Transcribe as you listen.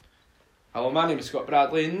Hello, my name is Scott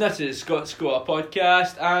Bradley and this is Scott's Got a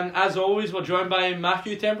Podcast, and as always we're joined by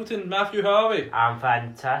Matthew Templeton. Matthew, how are we? I'm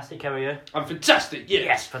fantastic, how are you? I'm fantastic, yes!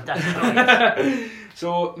 Yes, fantastic.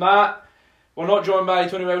 So, Matt, we're not joined by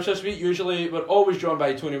Tony Welsh this week. Usually we're always joined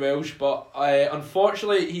by Tony Welsh, but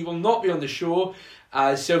unfortunately he will not be on the show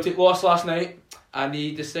as Celtic lost last night and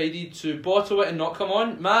he decided to bottle it and not come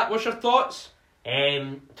on. Matt, what's your thoughts?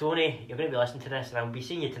 Tony, you're going to be listening to this and I'll be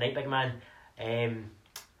seeing you tonight, big man.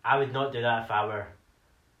 I would not do that if I were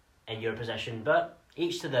in your position, but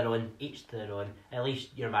each to their own. At least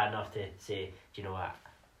you're man enough to say, do you know what,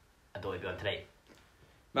 I don't want to be on tonight.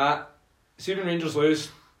 Matt, see when Rangers lose,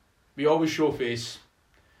 we always show face.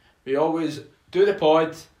 We always do the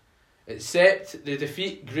pod, accept the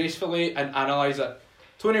defeat gracefully and analyse it.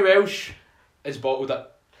 Tony Welsh has bottled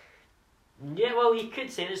it. Yeah, well, you could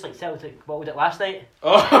say this like Celtic bottled it last night.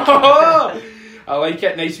 Oh, I like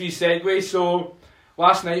it. Nice wee segue. So,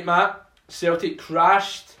 last night, Matt, Celtic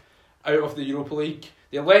crashed out of the Europa League.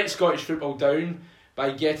 They let Scottish football down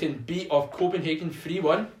by getting beat off Copenhagen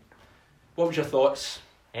 3-1. What was your thoughts?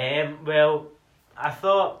 Well, I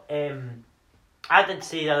thought, I did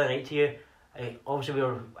say the other night to you, obviously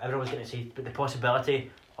everyone was going to say the possibility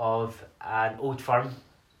of an old firm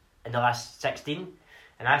in the last 16,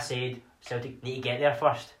 and I said Celtic need to get there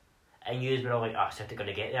first, and you were all like, Celtic going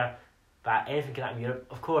to get there, but anything can happen in Europe.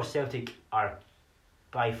 Of course, Celtic are,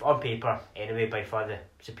 on paper anyway, by far the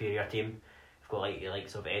superior team. We've got like the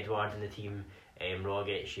likes of Edward in the team,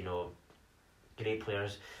 Rogic, great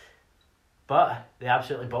players. But they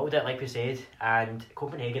absolutely bottled it, like we said, and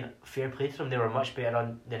Copenhagen, fair play to them, they were much better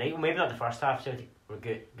on the night. Well, maybe not the first half, Celtic were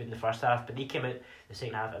good in the first half, but they came out the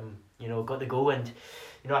second half and, got the goal, and,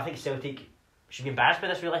 I think Celtic should be embarrassed by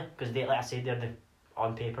this, really, because they, like I said, they're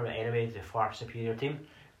on paper, anyway, the far superior team.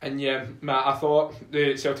 And yeah, Matt, I thought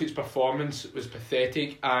the Celtic's performance was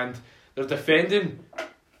pathetic and their defending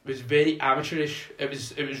was very amateurish. It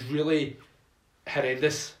was really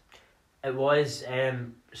horrendous. It was.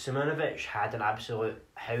 Simonovic had an absolute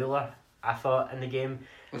howler, I thought, in the game.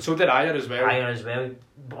 And so did Ajer as well.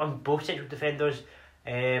 On both central defenders. I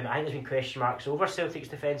think there's been question marks over Celtic's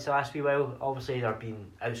defence the last wee while. Obviously, they've been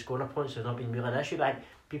outscoring opponents, so there's not been really an issue. But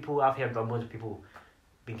I've heard rumblings of people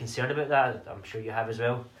been concerned about that. I'm sure you have as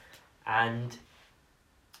well. And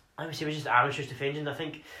I would say it was just amateurish defending. I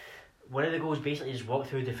think one of the goals basically just walked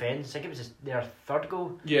through defence. I think it was their third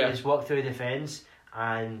goal. Yeah. They just walked through defence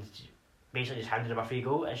and basically just handed them a free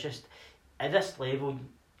goal. It's just, at this level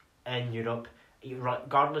in Europe,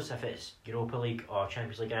 regardless if it's Europa League or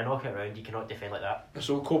Champions League, in a knockout round, you cannot defend like that.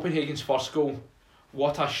 So Copenhagen's first goal,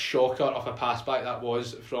 what a shocker of a pass back that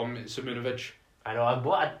was from Simonovic. I know,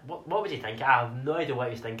 what was he thinking? I have no idea what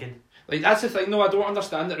he was thinking. Like, that's the thing though, I don't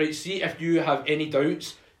understand it, right? See, if you have any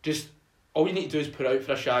doubts, just all you need to do is put out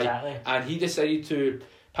for a shy. Exactly. And he decided to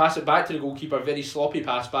pass it back to the goalkeeper, very sloppy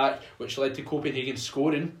pass back, which led to Copenhagen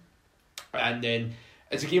scoring. And then,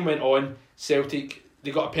 as the game went on, Celtic, they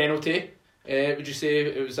got a penalty. Would you say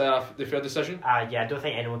it was the fair decision? Yeah, I don't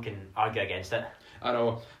think anyone can argue against it. I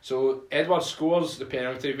know. So, Edward scores the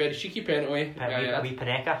penalty, very cheeky penalty. A wee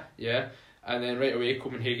Panenka. Yeah. And then right away,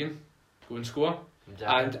 Copenhagen go and score.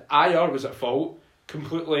 Exactly. And Ajer was at fault,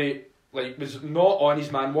 completely, was not on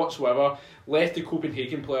his man whatsoever, left the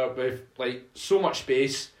Copenhagen player with, so much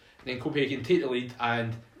space, and then Copenhagen take the lead,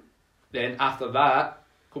 and then after that,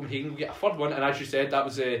 Copenhagen will get a third one, and as you said, that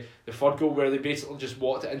was the third goal where they basically just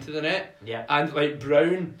walked it into the net. Yeah. And,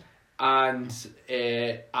 Brown and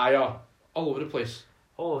Ajer, all over the place.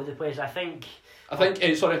 All over the place, I think,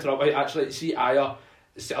 sorry to interrupt, actually, see Ajer,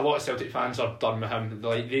 a lot of Celtic fans are done with him.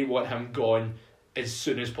 They want him gone as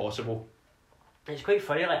soon as possible. It's quite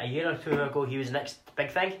funny, a year or two ago he was the next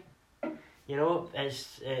big thing.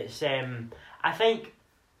 It's I think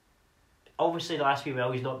obviously the last few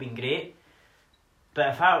while he's not been great. But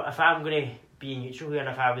if I'm going to be neutral here, and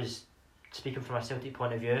if I was speaking from a Celtic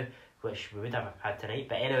point of view, which we would have had tonight,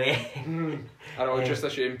 but anyway. I know, just a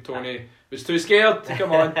shame Tony was too scared to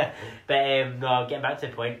come on. But no, getting back to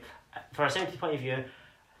the point, from a Celtic point of view,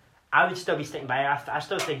 I would still be sticking by it. I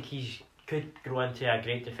still think he could grow into a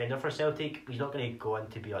great defender for Celtic. He's not going to go on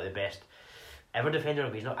to be the best ever defender,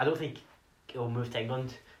 but he's not. I don't think he'll move to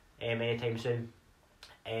England anytime soon.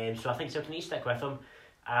 So I think Celtic need to stick with him,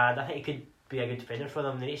 and I think he could be a good defender for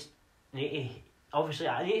them. They need to, obviously,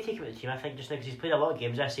 I need to take him to the team, I think, just now, because he's played a lot of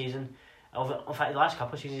games this season. In fact, the last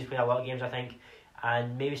couple of seasons he's played a lot of games, I think,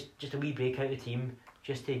 and maybe just a wee break out of the team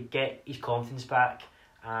just to get his confidence back,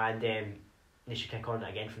 and they should kick on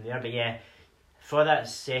again from there. But yeah, for that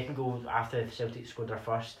second goal after Celtic scored their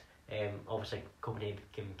first, obviously Copenhagen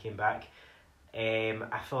came back.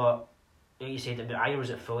 I thought like you said, the Ayer was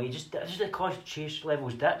at full. Just the concentration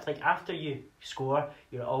levels dipped. Like after you score,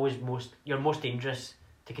 you're most dangerous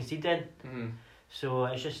to concede in. Mm-hmm. So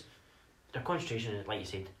it's just their concentration is, like you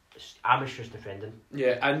said, it's amateurish defending.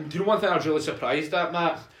 Yeah, and do you know one thing I was really surprised at,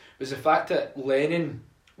 Matt, was the fact that Lennon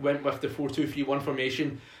went with the 4-2-3-1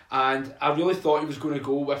 formation, and I really thought he was going to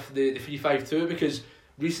go with the 3-5-2 because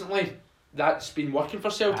recently that's been working for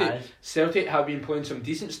Celtic. Celtic have been playing some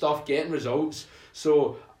decent stuff, getting results.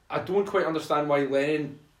 So I don't quite understand why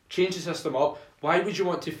Lennon changed the system up. Why would you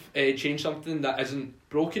want to change something that isn't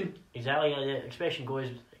broken? Exactly, the expression goes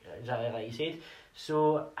exactly like you said.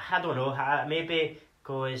 So I don't know, maybe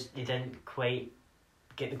because they didn't quite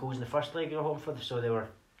get the goals in the first leg they were hoping for, so they were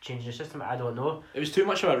changing the system. I don't know. It was too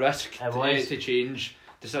much of a risk to change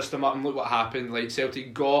the system up, and look what happened. Like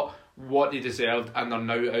Celtic got what they deserved and they're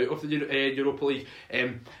now out of the Europa League.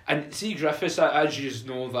 And see Griffiths, as you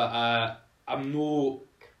know that I'm no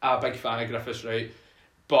a big fan of Griffiths, right?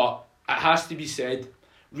 But it has to be said,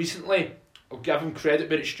 recently, I'll give him credit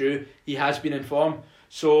where it's due, he has been in form.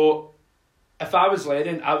 So if I was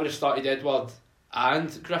Lennon, I would have started Edward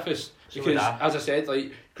and Griffiths. Because, as I said,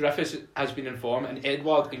 like Griffiths has been in form, and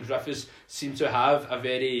Edward and Griffiths seem to have a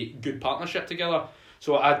very good partnership together.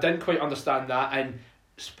 So I didn't quite understand that. And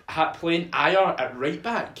playing Ayer at right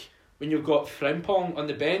back when you've got Frimpong on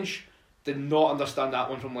the bench, did not understand that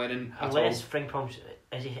one from Lennon at all. Unless Frimpong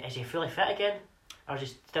is he fully fit again, or is he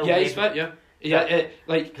still? Yeah, he's fit. Yeah,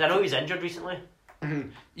 because I know he was injured recently.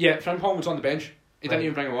 Yeah, Frimpong was on the bench. He didn't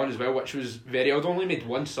even bring him on as well, which was very odd. Only made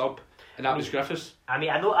one sub, and that was Griffiths. I mean,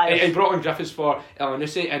 I know he brought on Griffiths for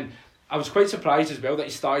Elyounoussi, and I was quite surprised as well that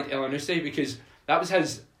he started Elyounoussi because that was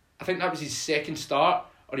his. I think that was his second start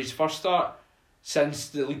or his first start since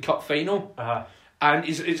the League Cup final. And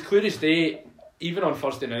it's clear as day. Even on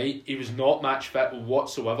Thursday night, he was not match fit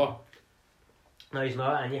whatsoever. No, he's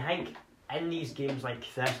not, and you think in these games like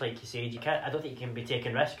this, like you said, you can't. I don't think you can be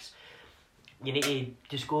taking risks. You need to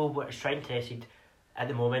just go what's tried and tested at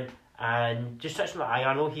the moment, and just touching on Ayer,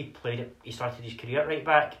 I know he started his career at right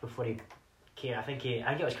back before he came. I think it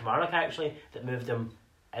was Kamarlik actually that moved him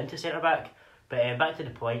into centre back. But back to the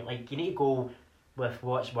point, like you need to go with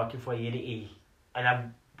what's working for you. You need to,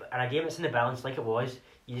 and a game that's in the balance like it was.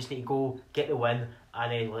 You just need to go get the win,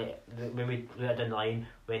 and then when we look down the line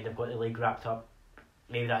when they've got the league wrapped up,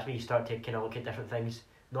 maybe that's when you start to kind of look at different things.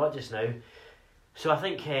 Not just now. So I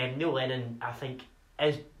think Neil Lennon,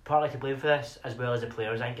 is partly to blame for this as well as the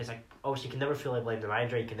players. I think it's like obviously you can never fully blame the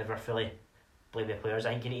manager. You can never fully blame the players.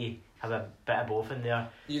 I think you need to have a bit of both in there.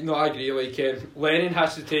 I agree. Like Lennon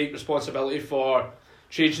has to take responsibility for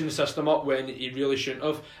changing the system up when he really shouldn't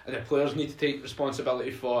have, and the players need to take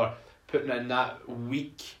responsibility for putting in that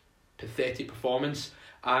weak, pathetic performance.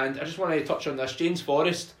 And I just want to touch on this. James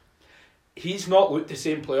Forrest, he's not looked the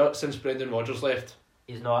same player since Brendan Rodgers left.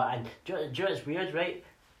 He's not, and do you know it's weird, right?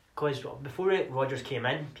 Because before Rodgers came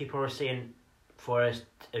in, people were saying Forrest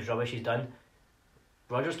is rubbish, he's done.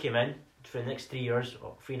 Rodgers came in for the next 3 years,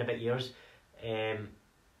 or 3 and a bit years.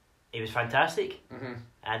 He was fantastic,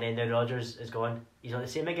 and then now Rodgers is gone. He's not the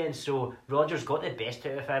same again. So Rodgers got the best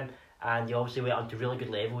out of him, and he obviously went on to really good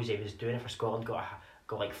levels. He was doing it for Scotland, got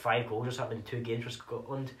like 5 goals or something in 2 games for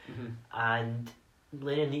Scotland, and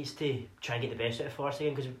Lennon needs to try and get the best out of Forrest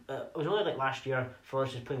again, because it was only like last year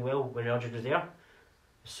Forrest was playing well when Rodgers was there.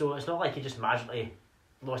 So it's not like he just magically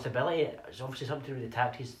lost ability. It's obviously something to do with the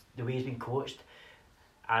tactics, the way he's been coached,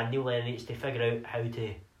 and Neil Lennon needs to figure out how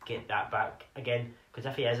to get that back again, because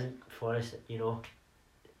if he isn't, Forrest, I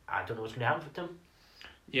don't know what's going to happen to him.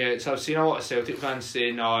 Yeah, so I've seen a lot of Celtic fans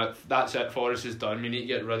saying, that's it, Forrest is done, we need to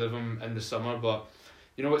get rid of him in the summer, but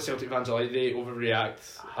you know what Celtic fans are like, they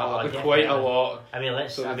overreact quite a lot. I mean,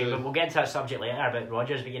 we'll get into that subject later about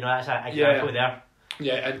Rodgers, but that's an example there.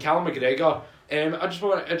 Yeah, and Callum McGregor, I just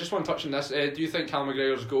want to touch on this. Do you think Callum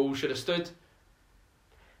McGregor's goal should have stood?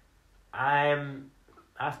 I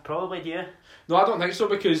probably do. No, I don't think so,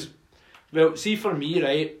 because, well, see, for me,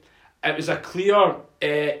 right, it was a clear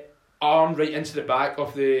arm right into the back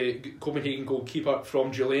of the Copenhagen goalkeeper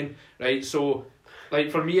from Julian, right? So, like,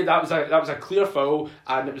 for me, that was a clear foul,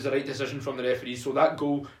 and it was the right decision from the referee. So that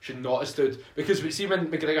goal should not have stood, because see, when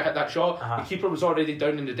McGregor hit that shot, the keeper was already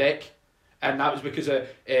down in the deck, and that was because of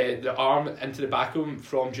the arm into the back of him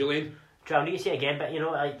from Julian. I need to say it again, but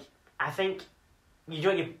I think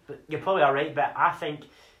you probably are right, but I think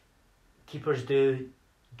keepers do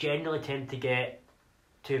generally tend to get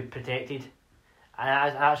too protected,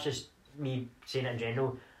 and that's just me saying it in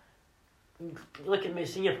general. Look at me,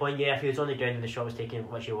 seeing your point. Yeah, if he was on the ground and the shot was taken,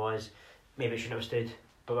 which he was, maybe it shouldn't have stood.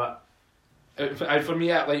 But for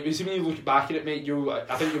me, like, when you look back at it, mate,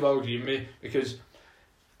 I think you will agree with me, because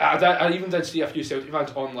I even did see a few Celtic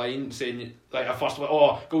fans online saying, like, at first, like,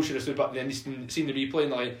 oh, goal should have stood, but then they seen the replay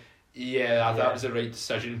and like, yeah, that was the right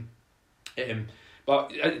decision.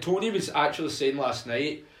 But Tony was actually saying last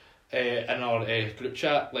night in our group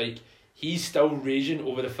chat, like, he's still raging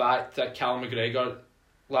over the fact that Callum McGregor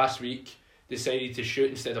last week decided to shoot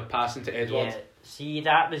instead of passing to Edward. Yeah, see,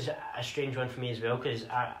 that was a strange one for me as well, because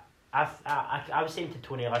I was saying to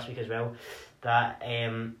Tony last week as well that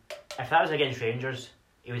if that was against Rangers,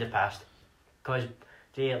 he would have passed, because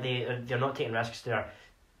they're not taking risks. They're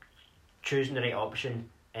choosing the right option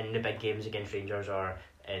in the big games against Rangers or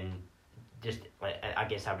in just like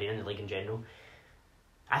against Aberdeen in the league in general.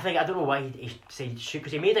 I don't know why he said shoot,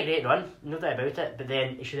 because he made a great run, no doubt about it. But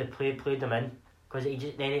then he should have played them in, because he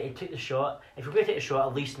took the shot. If you're going to take the shot,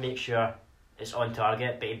 at least make sure it's on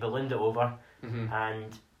target. But he ballooned it over,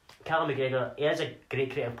 and Callum McGregor, he is a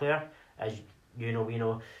great creative player, as you know. We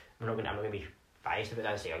know I'm not going to be biased about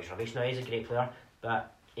that and say he's rubbish. No, he's a great player,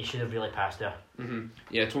 but he should have really passed there.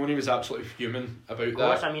 Yeah, Tony was absolutely fuming about of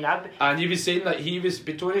course, that. I mean, and he was saying that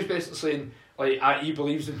Tony's basically saying, like, he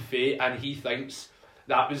believes in fate, and he thinks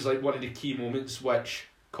that was like one of the key moments which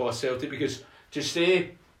cost Celtic, because to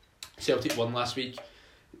say Celtic won last week,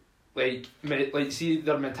 like see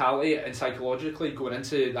their mentality and psychologically going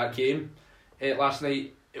into that game last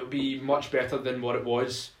night, it would be much better than what it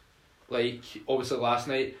was, like, obviously last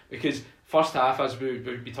night, because first half, as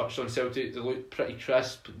we touched on, Celtic, they looked pretty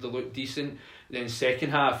crisp, they looked decent. Then second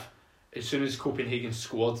half, as soon as Copenhagen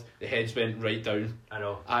scored, the heads went right down. I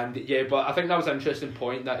know. And yeah, but I think that was an interesting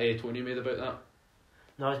point that Tony made about that.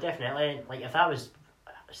 No, it's definitely, like, if that was,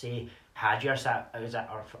 say, Hadji or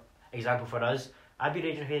example for us, I'd be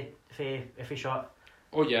raging if he shot.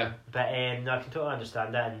 Oh yeah. But no, I can totally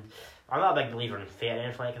understand that, and I'm not a big believer in fate or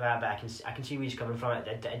anything like that. But I can see where he's coming from.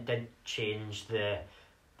 It did change the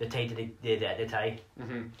tide of the tie.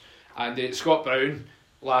 And Scott Brown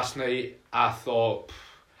last night, I thought,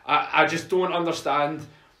 I just don't understand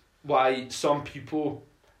why some people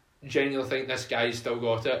genuinely think this guy's still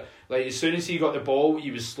got it. Like, as soon as he got the ball,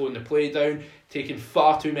 he was slowing the play down, taking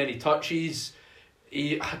far too many touches.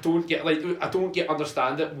 I don't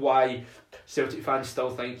understand it why Celtic fans still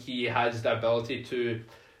think he has the ability to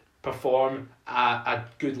perform at a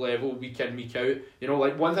good level week in, week out. You know,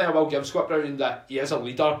 like, one thing I will give Scott Brown, that he is a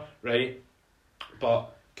leader, right?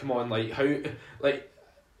 But come on, like, how, like,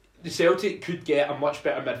 the Celtic could get a much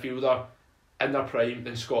better midfielder in their prime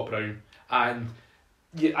than Scott Brown, and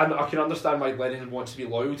yeah, I can understand why Lennon wants to be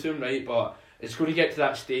loyal to him, right? But it's going to get to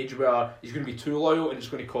that stage where he's going to be too loyal, and it's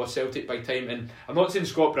going to cost Celtic big time. And I'm not saying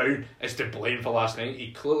Scott Brown is to blame for last night.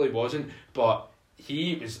 He clearly wasn't, but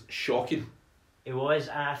he was shocking. He was,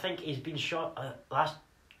 and I think he's been shot last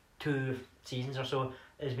 2 seasons or so.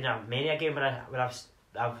 There's been many a game where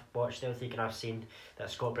I've watched Celtic and I've seen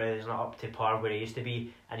that Scott Brown is not up to par where he used to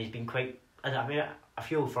be, and he's been quite. And I mean, a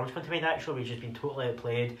few old firms come to mind actually, where he's just been totally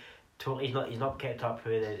outplayed. He's not kept up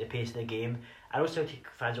with the pace of the game. I know Celtic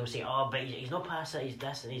fans will say, "Oh, but he's not past it. He's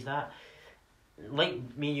this and he's that."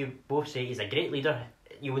 Like me and you both say, he's a great leader.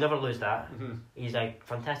 You will never lose that. He's a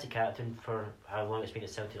fantastic captain for how long it's been at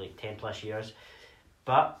Celtic, like 10+ years.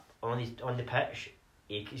 But on the pitch,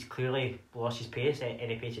 he's clearly lost his pace.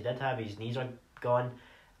 Any pace he did have, his knees are gone,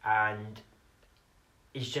 and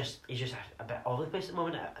he's just a bit all over the place at the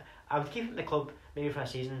moment. I would keep him in the club maybe for a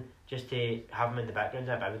season just to have him in the background.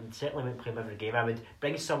 But I would certainly wouldn't play him every game. I would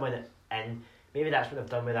bring someone in. Maybe that's what they've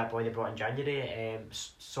done with that boy they brought in January,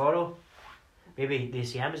 Sorrow. Maybe they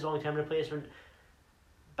see him as a long-term replacement.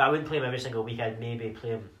 But I wouldn't play him every single week. I'd maybe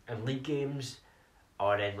play him in league games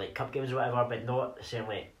or in like cup games or whatever, but not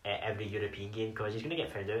certainly every European game, because he's going to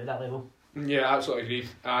get found out at that level. Yeah, absolutely agree.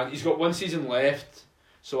 And he's got 1 season left,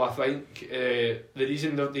 so I think the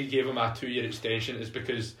reason that they gave him a 2-year extension is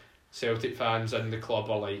because Celtic fans in the club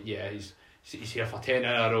are like, yeah, he's here for 10 in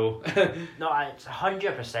a row. No, it's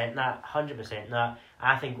 100% that. 100% that.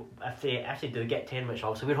 I think if they do get 10, which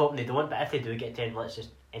also we're hoping they don't, but if they do get 10, let's just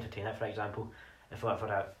entertain it for example, for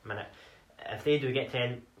a minute. If they do get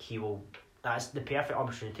 10, he will. That's the perfect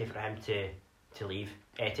opportunity for him to leave,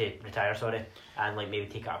 to retire, sorry, and like maybe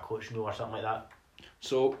take out a coaching role or something like that.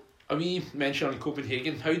 So, a wee mention on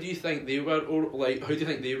Copenhagen. How do you think they were, how do you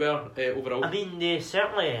think they were overall? I mean, they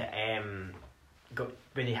certainly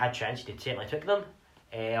when they had chances, they certainly took them.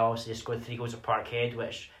 Obviously, they scored 3 goals at Parkhead,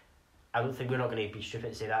 which I don't think we're not going to be stupid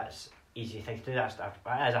and say that's easy thing to do.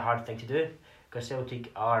 That is a hard thing to do, because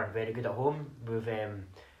Celtic are very good at home.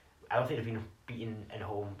 I don't think they've been beaten at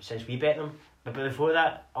home since we bet them. But before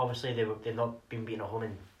that, obviously they've not been beaten at home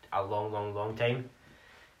in a long time.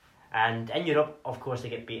 And in Europe, of course, they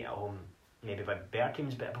get beat at home maybe by better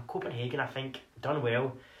teams, but Copenhagen, I think, done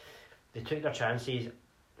well. They took their chances.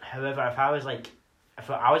 However, if I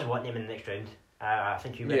was wanting them in the next round, I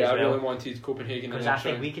think you would as well. Yeah, I really wanted Copenhagen in the because next I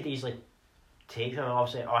think round. we could easily take them.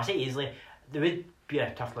 Obviously, I say easily. They would be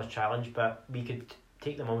a tough enough challenge, but we could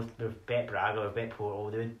take them on with Bet Braga or Bet Porto.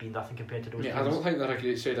 They would be nothing compared to those Yeah, teams. I don't think they're a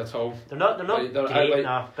great side at all. They're not Like, they're- great like,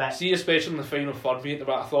 enough, but See, especially in the final third, mate,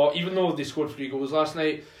 but I thought, even though they scored 3 goals last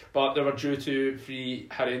night, but they were due to 3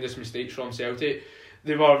 horrendous mistakes from Celtic,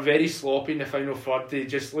 they were very sloppy in the final third. They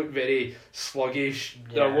just looked very sluggish.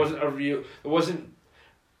 Yeah. There wasn't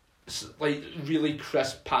like really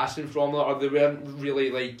crisp passing from them, or they weren't really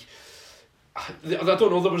like, I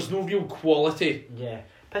don't know, there was no real quality yeah.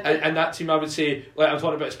 in that team. I would say, like I'm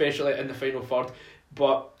talking about especially in the final third,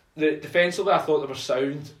 but defensively I thought they were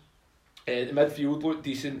sound. The midfield looked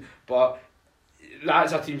decent, but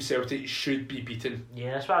that's a team Celtic should be beaten.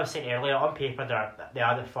 Yeah, that's what I was saying earlier. On paper, they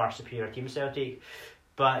are the far superior team, Celtic.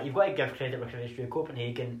 But you've got to give credit where credit's due.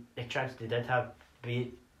 Copenhagen, the chance they did have, be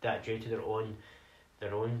it that due to their own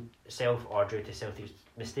self or due to Celtic's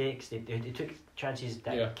mistakes, they took chances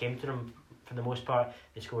that came to them for the most part.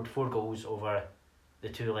 They scored 4 goals over the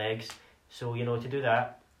 2 legs. So, to do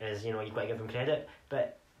that is, you've got to give them credit.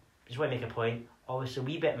 But just want to make a point. Obviously,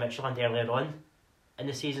 we bet Midtjylland earlier on in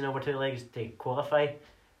the season over 2 legs to qualify,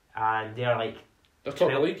 and they're like They're top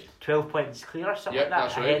of the league. 12 points clear or something Yep, like that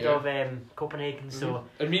that's right, ahead yeah. of Copenhagen. So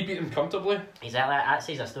And we beat them comfortably. exactly, that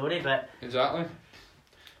says a story. But Exactly.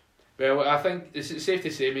 Well, I think it's safe to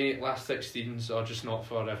say, mate, last 16s are just not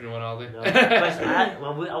for everyone, are they? no. I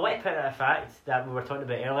want to put out a fact that we were talking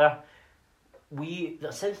about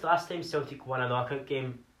earlier. Since the last time Celtic won a knockout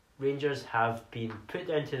game, Rangers have been put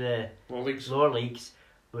down to the Well, leagues. lower leagues.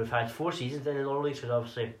 We've had 4 seasons in the lower leagues, because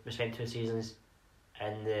obviously we spent 2 seasons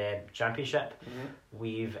in the Championship. Mm-hmm.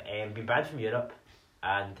 We've been banned from Europe,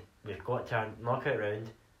 and we've got to a knockout round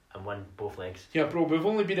and won both legs. Yeah, bro, we've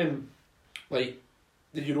only been in like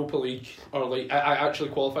the Europa League, or like I actually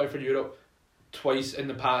qualified for Europe twice in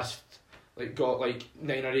the past. Like got like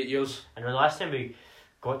 9 or 8 years. And the last time we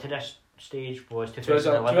got to this stage was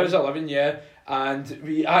 2011. 2011. Yeah, and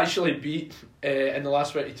we actually beat in the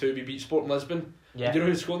last 22. We beat Sporting Lisbon. Yeah. Do you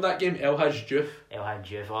know who scored in that game? Elhaj Diouf. Elhaj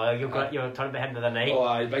Diouf. Oh, you were talking about him the other night. Oh,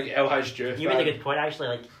 aye, big Elhaj Diouf. You made a good point, actually.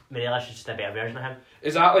 Like, Morelos is just a better version of him.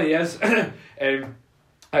 Exactly, yes. I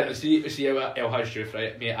see Elhaj Diouf,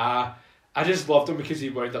 right, mate. I just loved him because he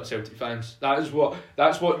wound up Celtic fans. That's why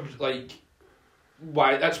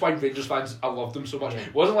Rangers fans, I loved him so much. Yeah.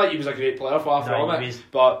 It wasn't like he was a great player, far from it,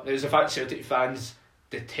 but it was the fact Celtic fans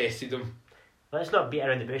detested him. Let's not beat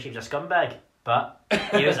around the bush. He was a scumbag, but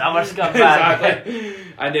he was our scumbag. Exactly.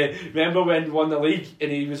 And remember when he won the league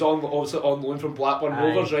and he was also on loan from Blackburn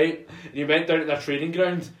Rovers, right? And he went down to their training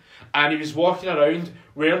ground and he was walking around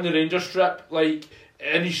wearing the Rangers strip, like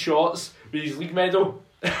in his shorts with his league medal.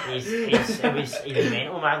 He's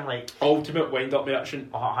mental, man. Like, ultimate wind-up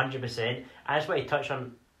merchant. 100%. I just want to touch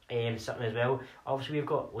on something as well. Obviously, we've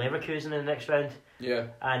got Leverkusen in the next round. Yeah.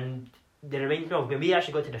 And they remind me of when we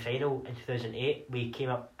actually got to the final in 2008, we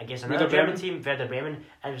came up against another Werder German Bremen. team, Werder Bremen,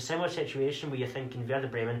 and it was a similar situation where you're thinking Werder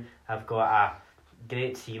Bremen have got a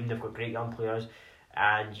great team, they've got great young players,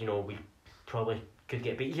 and we probably could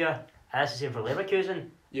get beat here. And that's the same for Leverkusen.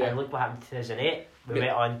 Yeah. And look what happened in 2008. We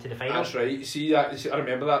went on to the final. That's right. See, I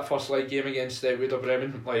remember that first leg game against Werder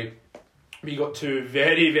Bremen. Like, we got 2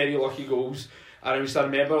 very, very lucky goals. And I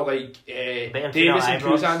remember, like, Davis and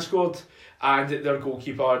Kuzan scored, and their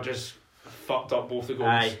goalkeeper just fucked up both the goals.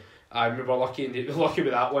 Aye. And we were lucky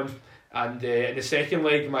with that one. And in the second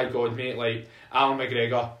leg, my God, mate, like, Alan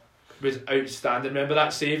McGregor was outstanding. Remember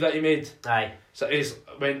that save that he made? Aye. So it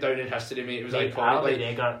went down in history, mate. It was iconic. Alan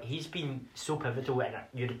McGregor, he's been so pivotal in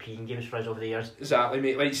European games for us over the years. Exactly,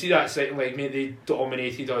 mate. Like, see that second leg, mate, they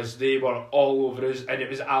dominated us. They were all over us, and it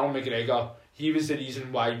was Alan McGregor. He was the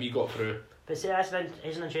reason why we got through. But see, that's an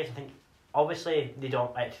interesting thing. Obviously, they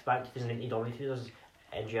don't back to 2008, they dominated us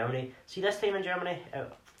in Germany. See, this time in Germany,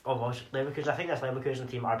 almost Leverkusen. I think this Leverkusen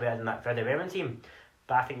team are better than that Werder Bremen team,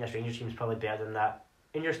 but I think this Rangers team is probably better than that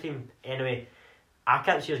Rangers team. Anyway, I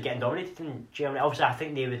can't see us getting dominated in Germany. Obviously, I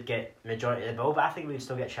think they would get majority of the ball, but I think we would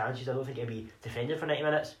still get chances. I don't think it'd be defended for 90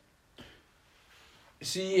 minutes.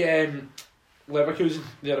 See, Leverkusen,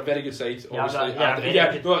 they're a very good side, obviously.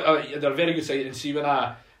 They're a very good side. And see, when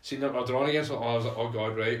I seen them were drawn against them, I was like, oh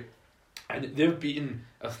God, right. And they've beaten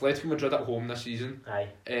Atletico Madrid at home this season. Aye.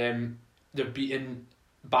 They've beaten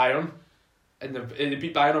Bayern, and they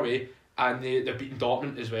beat Bayern away, and they've beaten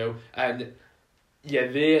Dortmund as well. And yeah,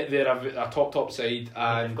 they're a top side,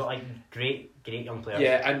 and they've got like great young players.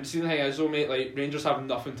 Yeah, and see the thing is though, mate, like Rangers have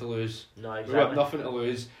nothing to lose. No, exactly. We have nothing to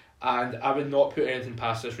lose, and I would not put anything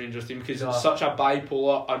past this Rangers team because No. it's such a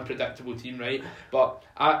bipolar, unpredictable team, right? But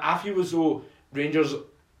I feel as though Rangers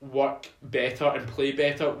work better and play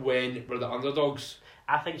better when we're the underdogs.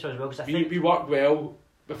 I think so as well, because I We think... we work well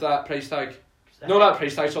with that price tag. I No, think- that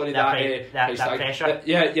price tag. Sorry, That that that price tag. pressure.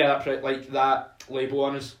 Yeah, like that label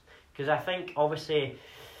on us. Because I think, obviously,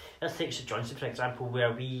 let's take St Johnstone for example,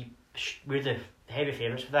 where we're the heavy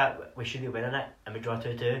favourites for that. We should be winning it, and we draw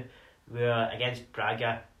 2-2. We're against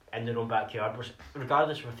Braga in their own backyard.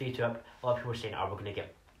 Regardless, we're 3-2 up. A lot of people are saying, we're gonna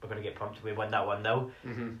get pumped. We win that 1-0.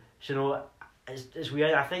 So, you know, it's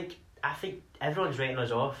weird. I think everyone's writing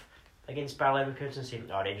us off against Bayer Leverkusen, saying,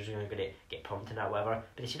 Rangers are going to get pumped and that, whatever.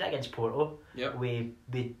 But they see that against Porto. Yep. We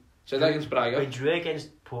So that against Braga. We drew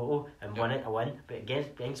against Porto and won it a win, but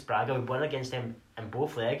against Braga, we won against them in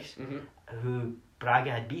both legs. Who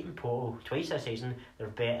Braga had beaten Porto twice this season.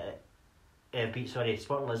 They've beat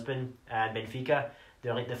Sporting Lisbon and Benfica.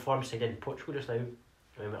 They're like the form side in Portugal just now.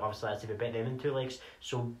 I mean, obviously that's to be bet them in 2 legs.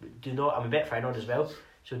 So do not. I'm a bet Feyenoord as well.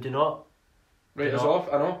 So do not Write us off.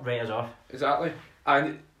 I know. write us off. Exactly.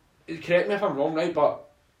 And correct me if I'm wrong, right? But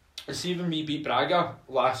see, when we beat Braga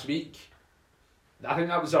last week, I think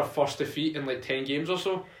that was our first defeat in like 10 games or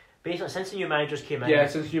so. Basically, since the new managers came in, Yeah,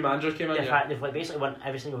 since new managers came in. they've like basically won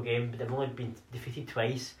every single game, but they've only been defeated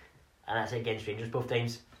twice, and that's against Rangers both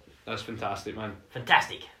times. That's fantastic, man.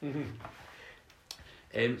 Fantastic.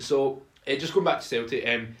 So just going back to Celtic,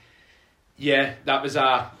 yeah, that was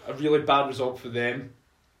a really bad result for them.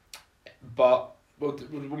 But we'll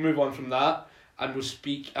move on from that, and we'll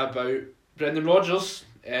speak about Brendan Rodgers.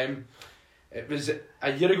 It was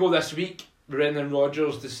a year ago this week. Brendan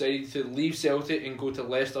Rodgers decided to leave Celtic and go to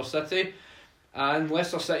Leicester City, and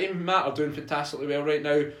Leicester City, Matt, are doing fantastically well right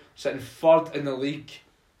now, sitting third in the league.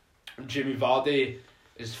 Jamie Vardy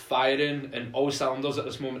is firing in all cylinders at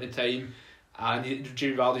this moment in time, and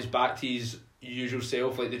Jamie Vardy's back to his usual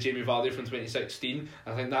self, like the Jamie Vardy from 2016.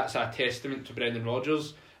 I think that's a testament to Brendan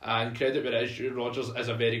Rodgers, and credit where it is, Rodgers is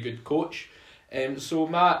a very good coach. So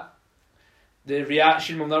Matt, the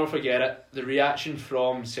reaction, we'll never forget it, the reaction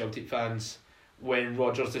from Celtic fans when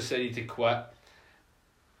Rodgers decided to quit.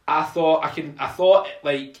 I thought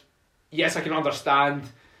like, yes, I can understand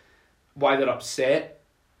why they're upset,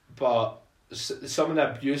 but some of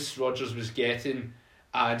the abuse Rodgers was getting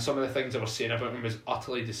and some of the things they were saying about him was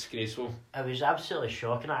utterly disgraceful. It was absolutely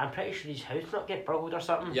shocking. I'm pretty sure his house not get burgled or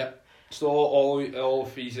something. Yep. Stole all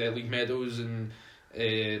of his league medals and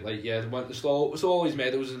stole all his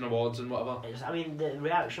medals and awards and whatever. I mean, the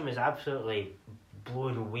reaction was absolutely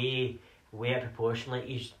blown way out of proportion. Like,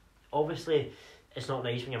 he's obviously, it's not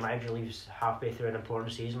nice when your manager leaves halfway through an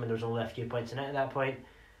important season when there's only a few points in it at that point.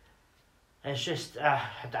 It's just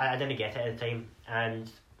I didn't get it at the time, and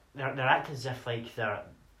they're acting as if like their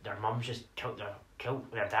mums just killed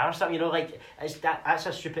their dad or something. You know, like that's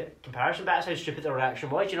a stupid comparison, but that's how stupid their reaction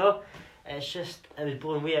was. You know, it's just, it was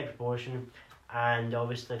blown way out of proportion. And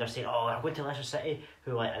obviously they're saying, I'm going to Leicester City,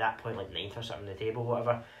 who like at that point like 9th or something on the table,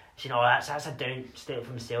 whatever. Saying, that's a down step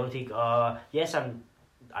from Celtic. Yes, I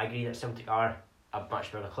agree that Celtic are a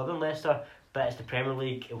much bigger club than Leicester, but it's the Premier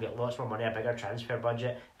League. He'll get lots more money, a bigger transfer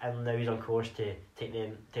budget, and now he's on course to take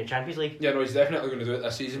them to the Champions League. Yeah, no, he's definitely going to do it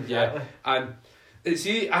this season. Exactly. Yeah, and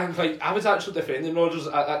see, I was actually defending Rodgers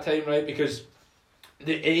at that time, right, because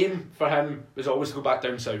the aim for him was always to go back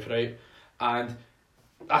down south, right, and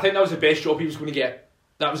I think that was the best job he was going to get.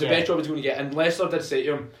 That was the best job he was going to get. And Leicester did say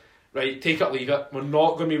to him, right, take it, leave it. We're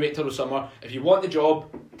not going to be waiting till the summer. If you want the job,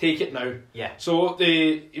 take it now. Yeah. So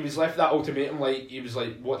he was left that ultimatum. Like, he was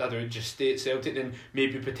like, what do I do? Just stay at Celtic and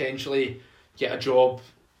maybe potentially get a job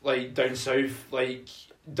like down south, like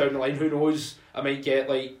down the line. Who knows? I might get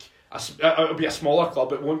like it'll be a smaller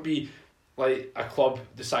club. It won't be like a club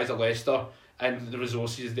the size of Leicester and the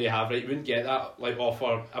resources they have, right? You wouldn't get that like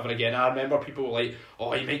offer ever again. I remember people were like,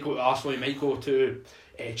 he might go to Arsenal, he might go to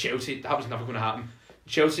Chelsea. That was never going to happen.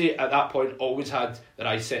 Chelsea at that point always had their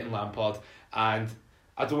eyes set in Lampard, and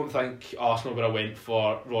I don't think Arsenal would have went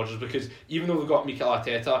for Rodgers, because even though they got Mikel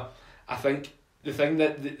Arteta, I think the thing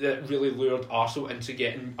that really lured Arsenal into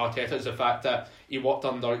getting Arteta is the fact that he worked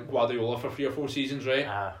under Guardiola for 3 or 4 seasons,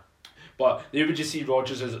 right? But they would just see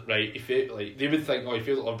Rodgers as, right, they would think, he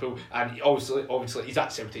failed at Liverpool, and obviously he's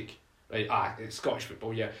at Celtic, right? It's Scottish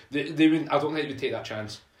football, yeah. They wouldn't, I don't think they would take that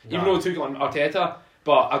chance. No. Even though they took it on Arteta,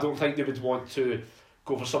 but I don't think they would want to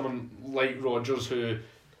go for someone like Rodgers who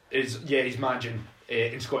is, he's managing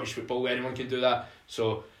in Scottish football. Anyone can do that.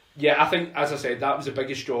 So, I think, as I said, that was the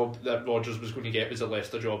biggest job that Rodgers was going to get, was the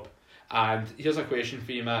Leicester job. And here's a question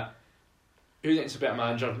for you, Matt. Who do you think's a better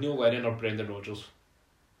manager, Neil Lennon or Brendan Rodgers?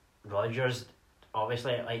 Rodgers,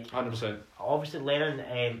 obviously, 100%. Obviously,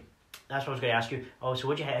 Lennon, that's what I was going to ask you. Also,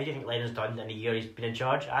 how do you think Lennon's done in the year he's been in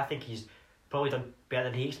charge? I think he's probably done better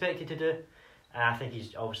than he expected to do. And I think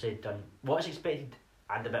he's obviously done what's expected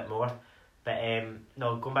and a bit more. But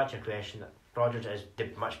no, going back to your question, Rodgers is the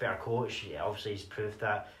much better coach. Obviously, he's proved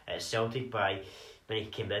that at Celtic by when he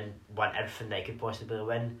came in, won everything that he could possibly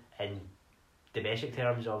win in domestic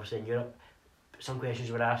terms. Obviously, in Europe, some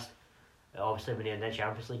questions were asked. Obviously, when he was in the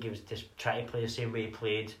Champions League, he was just trying to play the same way he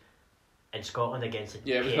played in Scotland against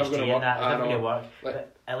PSG, it was never going to work. It was never going to work.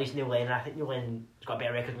 But at least Neil Lennon, I think Neil Lennon's got a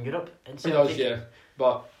better record in Europe. He does, yeah.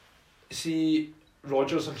 But see,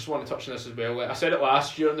 Rodgers, I just want to touch on this as well. Like, I said it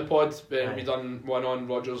last year in the pod when we done one on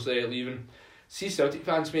Rodgers leaving. See, Celtic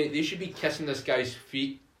fans, mate, they should be kissing this guy's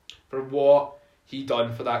feet for what he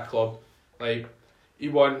done for that club. Like, he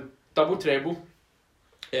won double treble,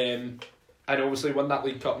 and obviously won that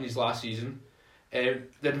League Cup in his last season. The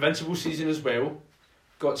Invincible season as well.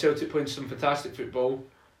 Got Celtic playing some fantastic football,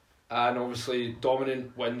 and obviously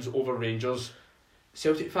dominant wins over Rangers.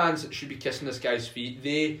 Celtic fans should be kissing this guy's feet.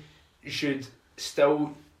 They should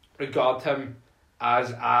still regard him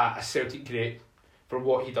as a Celtic great for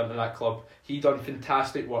what he done in that club. He done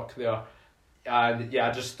fantastic work there, and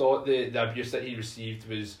I just thought the abuse that he received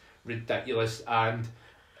was ridiculous, and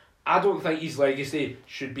I don't think his legacy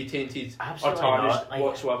should be tainted or tarnished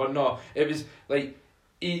whatsoever. No, it was like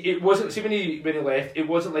it wasn't. See, when he left, it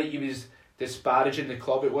wasn't like he was disparaging the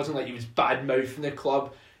club. It wasn't like he was bad mouthing the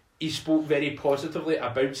club. He spoke very positively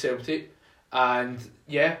about Celtic, and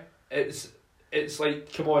it's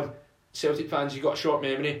like, come on, Celtic fans, you got a short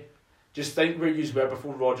memory. Just think where you were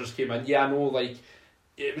before Rodgers came in. Yeah, I know, like,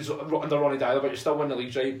 it was under Ronnie Dyler, but you're still winning the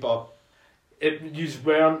league, right? But you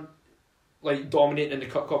weren't like dominating in the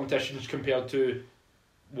cup competitions compared to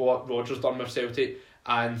what Rodgers done with Celtic.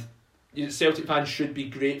 And Celtic fans should be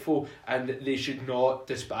grateful, and they should not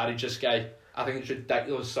disparage this guy. I think it's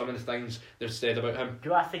ridiculous some of the things they've said about him. Do you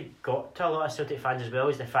know what I think got to a lot of Celtic fans as well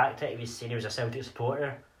is the fact that he was saying he was a Celtic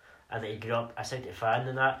supporter and that he grew up a Celtic fan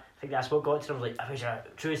and that. I think that's what got to him. Like, if he was a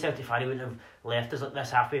true Celtic fan, he wouldn't have left us like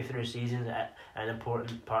this halfway through the season at an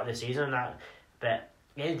important part of the season and that. But at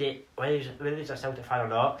the end of the day, whether he's a Celtic fan or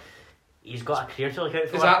not, he's got a career to look out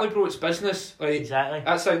for. Exactly, bro. It's business. Like, exactly.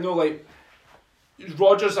 That's like, no, like,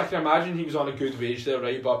 Rodgers, I can imagine he was on a good wage there,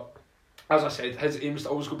 right? But as I said, his aim is to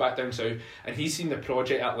always go back down south, and he's seen the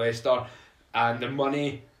project at Leicester and the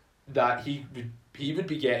money that he would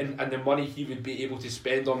be getting and the money he would be able to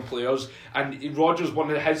spend on players. And Rodgers,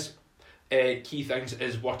 one of his key things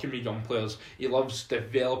is working with young players. He loves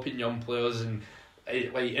developing young players and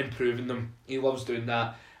like improving them. He loves doing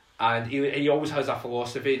that, and he always has a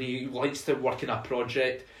philosophy, and he likes to work in a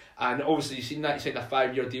project. And obviously you've seen that he signed a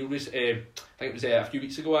 5-year deal. I think it was a few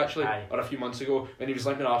weeks ago actually, or a few months ago when he was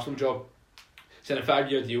linked with an Arsenal job. Signed a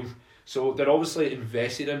 5-year deal, so they're obviously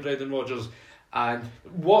invested in Brendan Rodgers. And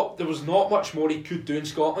there was not much more he could do in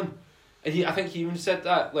Scotland, and I think he even said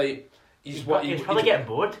that, like, he's probably getting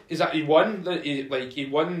bored. Is that he won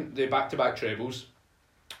the back-to-back trebles,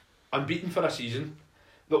 unbeaten for a season.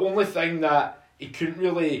 The only thing that he couldn't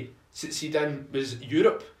really succeed in was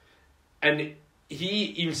Europe, and he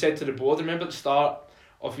even said to the board, remember at the start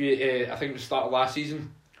of I think it was the start of last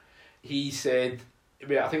season, he said,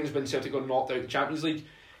 I think it was when Celtic got knocked out of the Champions League,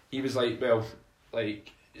 he was like, well,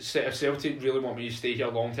 like, if Celtic really want me to stay here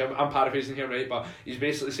long term, I'm paraphrasing here, right, but he's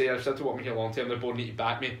basically saying if Celtic want me here long term, the board need to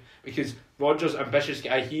back me, because Rodgers, ambitious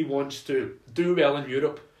guy, he wants to do well in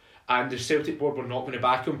Europe, and the Celtic board were not going to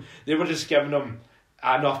back him. They were just giving him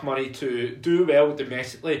enough money to do well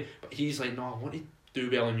domestically, but he's like, no, I want to do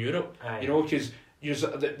well in Europe. Aye. You know, because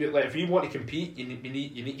like, if you want to compete, you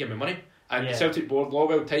need to give me money, and the Celtic board,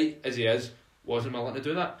 Lawwell, tight as he is, wasn't willing to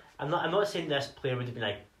do that. I'm not saying this player would have been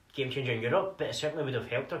like game changer in Europe, but it certainly would have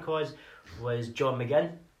helped our cause. Was John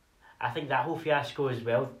McGinn. I think that whole fiasco as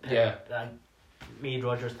well. Made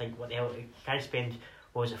Rodgers think, what the hell, he can't spend,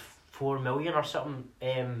 what was it, 4 million or something.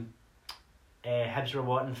 Hibs were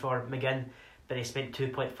wanting for McGinn, but they spent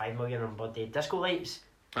 2.5 million on bloody disco lights.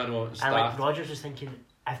 I know, it's and daft. like Rodgers was thinking,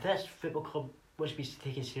 if this football club wants to be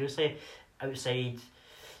taken seriously outside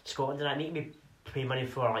Scotland, and I need to be pay money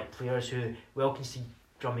for like players who well can see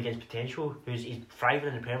John McGinn's potential, he's thriving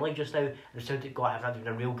in the Premier League just now, and Celtic have been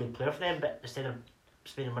a real good player for them, but instead of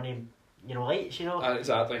spending money, lights,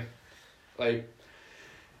 exactly, like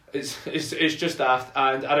it's just daft.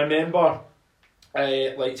 And I remember,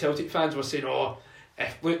 like, Celtic fans were saying, "Oh,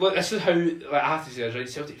 look, this is how." Like, I have to say this, right?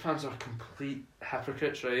 Celtic fans are complete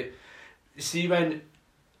hypocrites, right? See, when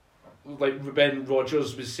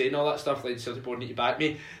Rodgers was saying all that stuff, like, Celtic board need to back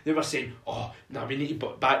me, they were saying, oh, no, we need to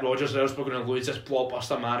back Rodgers or else we're going to lose this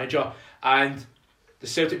blockbuster manager. And the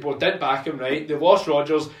Celtic board did back him, right? They lost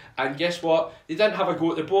Rodgers, and guess what? They didn't have a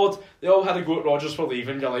go at the board. They all had a go at Rodgers for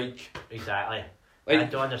leaving. You're like, exactly. like, I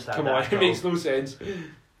don't understand. come that on, at it all. makes no sense.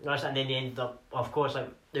 And then they ended up, of course, like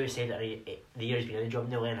they would say that the year he's been in the job,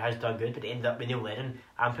 Neil Lennon has done good, but they ended up with Neil Lennon.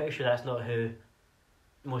 I'm pretty sure that's not who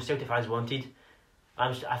most Celtic fans wanted.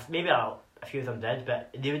 Maybe a few of them did,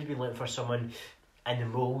 but they would be looking for someone in the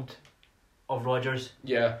mould of Rodgers.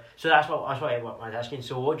 Yeah. So that's what I was asking.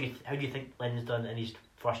 So how do you think Lennon's done in his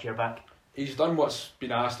first year back? He's done what's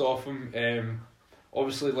been asked of him.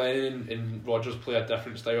 Obviously, Lennon and Rodgers play a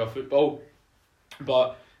different style of football,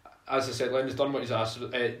 but as I said, Lennon's done what he's asked.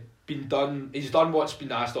 He's done what's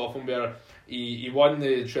been asked of him. Where he won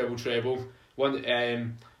the treble.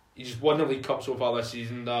 He's won the League Cup so far this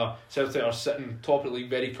season. Celtic are sitting top of the league,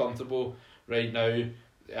 very comfortable right now,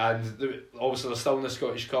 and obviously they're still in the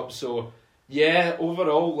Scottish Cup. So yeah,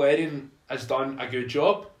 overall, Lennon has done a good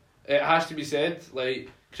job. It has to be said. Like,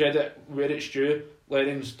 credit where it's due.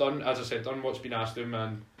 Lennon's done, as I said, done what's been asked of him,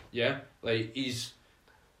 and yeah, like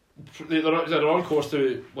they're on course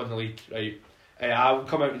to win the league, right? I'll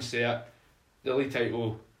come out and say it. The league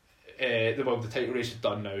title, the title race is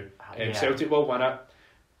done now. Celtic will win it.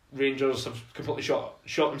 Rangers have completely shot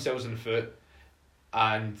themselves in the foot,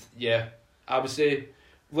 and yeah, I would say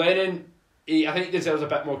Lennon. I think he deserves a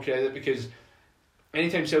bit more credit because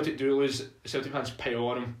anytime Celtic do lose, Celtic fans pile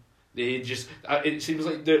on him. They just it seems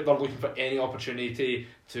like they're looking for any opportunity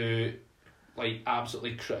to like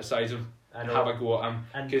absolutely criticise him and have a go at him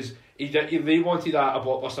because they wanted a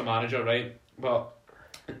blockbuster manager, right? But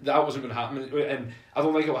that wasn't going to happen, and I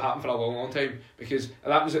don't think it will happen for a long time because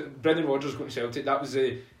that was it. Brendan Rodgers going to Celtic. That was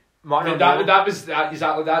the exactly.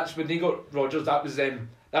 That's when they got Rodgers. That was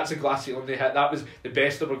that's a glass ceiling they hit. That was the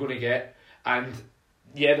best they were going to get, and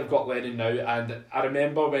yeah, they've got Lennon now. And I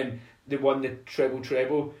remember when they won the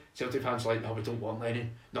treble, Celtic fans were like, no, we don't want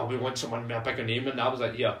Lennon. No, we want someone with a bigger name. And I was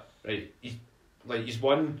like, yeah, right. He's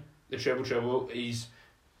won the treble. He's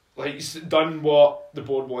done what the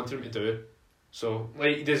board wanted him to do. So,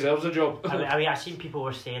 he deserves a job. I mean, I've seen people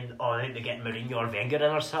were saying, I think they're getting Mourinho or Wenger in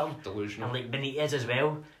or something. Delusional. And, Benitez as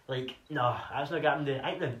well. No, that's not getting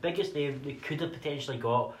I think the biggest name they could have potentially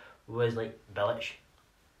got was, Bilic.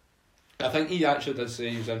 I think he actually did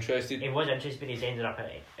say he was interested. He was interested, but he's ended up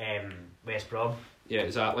at West Brom. Yeah,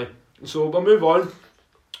 exactly. So, we'll move on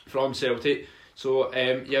from Celtic. So,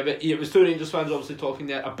 but it was two Rangers fans obviously talking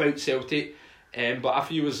there about Celtic. But I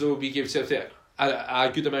feel as though we gave Celtic a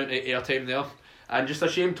good amount of airtime there. And just a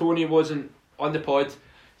shame Tony wasn't on the pod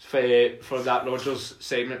for that Rodgers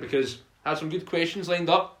segment because I had some good questions lined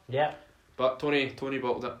up. Yeah. But Tony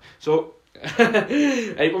bottled it. So,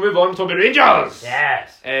 right, we'll move on to the Rangers.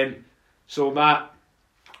 Yes. So, Matt,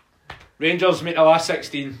 Rangers make the last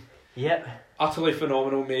 16. Yep. Utterly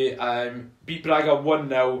phenomenal, mate. Beat Braga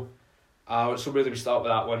 1-0. So where do we start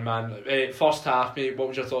with that one, man? First half, mate, what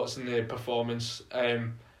was your thoughts on the performance?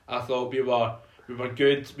 I thought we were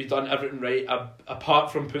good. We done everything right,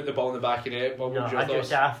 apart from putting the ball in the back of the net. What was your thoughts?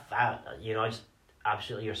 Just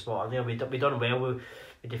absolutely you're spot on there. We done well.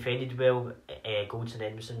 We defended well. Goldson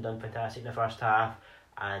Edmondson done fantastic in the first half,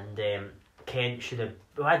 and Kent should have.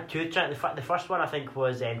 We had two. The first one I think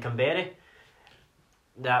was Canberra.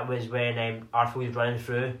 That was when Arthur was running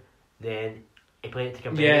through. Then he played it to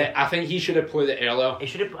Canberra. Yeah, I think he should have played it earlier. He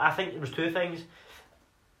should have. I think there was two things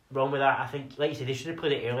wrong with that. I think, like you said, they should have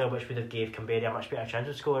played it earlier, which would have gave Canberra a much better chance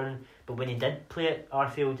of scoring. But when he did play it,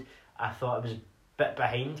 Arfield, I thought it was a bit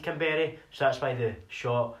behind Canberra, so that's why the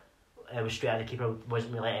shot was straight at the keeper,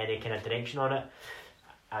 wasn't really any kind of direction on it.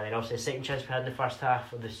 And then also the second chance we had in the first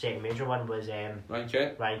half, or the second major one, was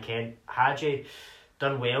Ryan Kent. Hadji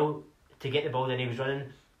done well to get the ball, then he was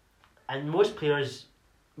running, and most players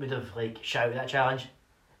would have shouted that challenge.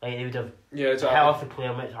 They would have hit off the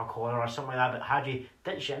player with a corner or something like that, but Hadji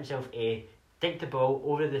didn't shit himself. Dinked the ball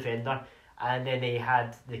over the defender, and then he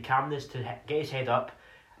had the calmness to get his head up.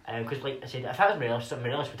 Because, like I said, if that was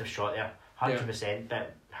Morelos would have shot there 100%.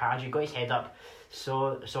 But Hadji got his head up,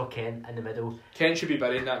 saw Kent in the middle. Kent should be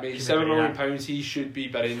burying that, mate. £7 million. He should be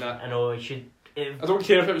burying that. I know he should. I don't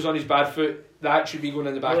care if it was on his bad foot. That should be going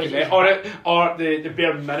in the back of the net, or the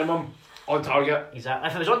bare minimum on target. Exactly.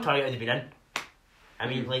 If it was on target, it would have been in. I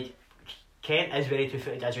mean, Kent is very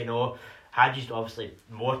two-footed, as we know. Hadji's obviously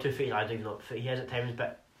more two-footed. I don't even know what foot he has at times,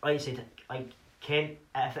 but like I said, Kent,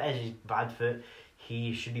 if it is his bad foot,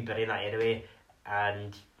 he should be burying that anyway.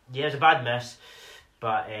 And yeah, it was a bad miss,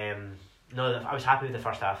 but no, I was happy with the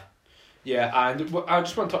first half. Yeah, and I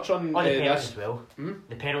just want to touch on the penalty as well.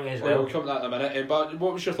 The penalty as well. We'll come to that in a minute. But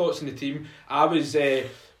what was your thoughts on the team? It was a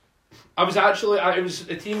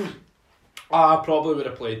team I probably would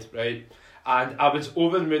have played, right? And I was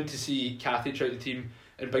over the moon to see Kathy out the team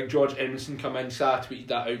and Big George Edmondson come in, so I tweeted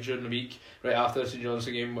that out during the week, right after the St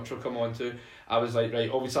Johnstone game, which we'll come on to. I was like,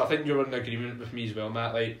 right, obviously I think you were in agreement with me as well,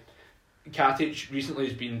 Matt. Like, Katic recently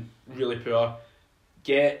has been really poor.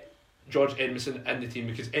 Get George Edmondson in the team,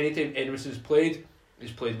 because anytime Edmondson's played,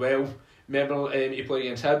 he's played well. Remember, he played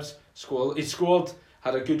against Hibs, he scored,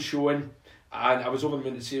 had a good showing, and I was over the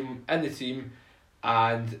moon to see him in the team,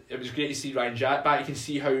 and it was great to see Ryan Jack back. You can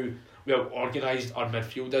see how well organised our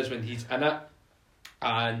midfield is when he's in it.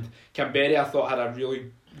 And Canberra, I thought, had a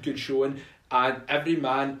really good showing, and every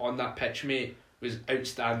man on that pitch, mate, was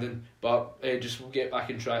outstanding. But just we'll get back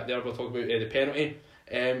on track there. We'll talk about the penalty.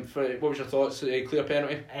 What was your thoughts? Clear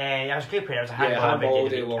penalty? It was a clear penalty. It was a handball all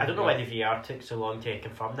day long. I don't know why the VR took so long to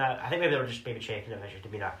confirm that. I think maybe they were just checking if it should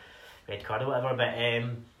have been a red card or whatever. But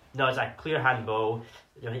no, it's a clear handball.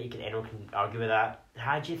 I don't think anyone can argue with that.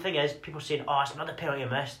 The thing is, people saying, "Oh, it's another penalty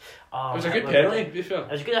missed." Oh, it was a good penalty. To be fair,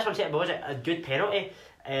 it was good. That's what I'm saying. But was it a good penalty?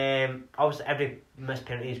 Obviously, every missed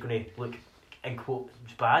penalty is going to look in quotes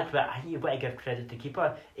bad, but I think you've got to give credit to the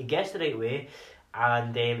keeper. He guessed the right way,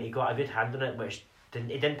 and he got a good hand on it, which he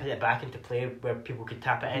didn't put it back into play where people could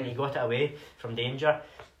tap it in. He got it away from danger,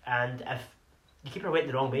 and if the keeper went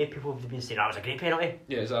the wrong way, people would have been saying, "That was a great penalty."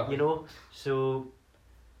 Yeah, exactly. You know, so.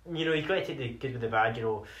 You know, you've got to take the good with the bad. You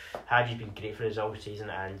know, Hadji's been great for us all season,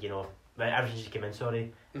 and you know, everything just came in.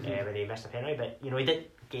 When he missed the penalty, but you know, he did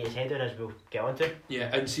get his head on, as we'll get on to. Yeah,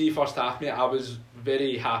 and see, first half, mate, I was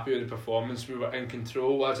very happy with the performance. We were in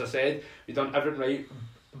control, as I said. We done everything right,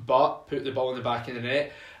 but put the ball in the back of the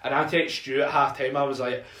net. And I text Stu at half time. I was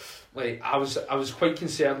like I was quite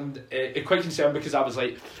concerned. Quite concerned because I was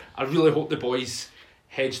like, I really hope the boys'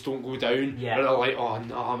 heads don't go down. Yeah. Or they're like, oh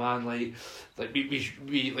no, man, like we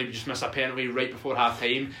just missed a penalty right before half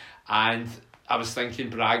time, and I was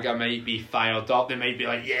thinking Braga might be fired up. They might be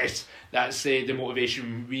like, yes, that's the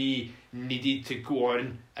motivation we needed to go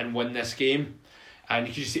on and win this game.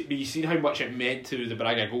 And you seen how much it meant to the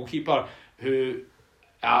Braga goalkeeper, who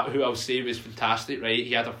I'll say was fantastic, right?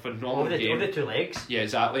 He had a phenomenal game. Over the two legs. Yeah,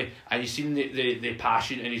 exactly. And you seen the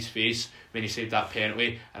passion in his face when he saved that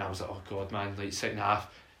penalty, and I was like, oh god, man, like second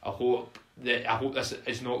half, I hope this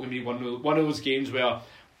is not going to be one of those games where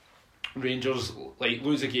Rangers like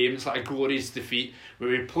lose a game. It's like a glorious defeat where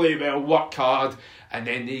we play well, work hard, and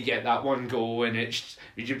then they get that one goal, and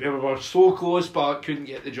we were so close but couldn't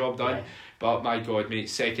get the job done. Yeah. But my god, mate,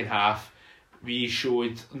 second half we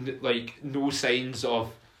showed like no signs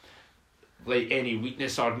of like any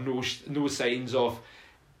weakness or no signs of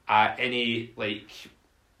any like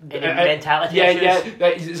mentality issues. Yeah,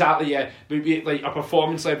 exactly. Yeah, we like our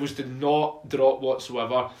performance levels did not drop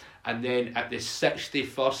whatsoever. And then at the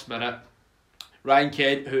 61st minute, Ryan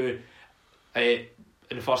Kent, who in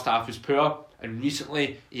the first half was poor, and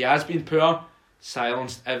recently he has been poor,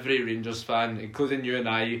 silenced every Rangers fan, including you and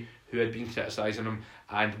I, who had been criticising him.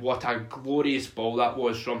 And what a glorious ball that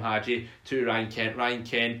was from Hadji to Ryan Kent. Ryan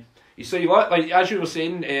Kent, you see, like as you were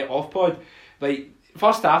saying off pod, like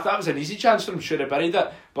first half that was an easy chance for him, should have buried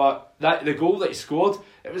it. But the goal that he scored,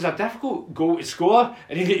 it was a difficult goal to score,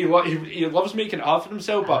 and he loves making it hard for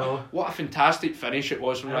himself. But what a fantastic finish it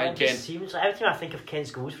was from Ryan Kent. Seems like every time I think of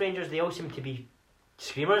Kent's goals for Rangers, they all seem to be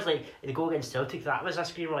screamers. Like the goal against Celtic, that was a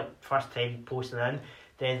screamer. Like first time posting in,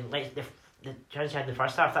 then like the chance he had in the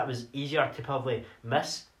first half, that was easier to probably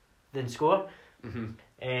miss than score.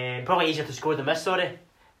 Probably easier to score than miss. Sorry.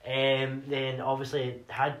 Then obviously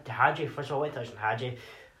Hadji. First of all, I went to touch on Hadji.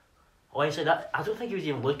 Honestly, I don't think he was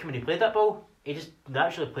even looking when he played that ball. He just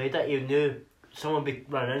naturally played it. He knew someone would be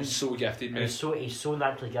running in. He's so gifted, man. He's so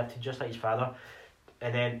naturally gifted, just like his father.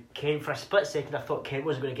 And then Kent, for a split second, I thought Kent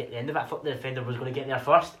wasn't going to get the end of it. I thought the defender was going to get there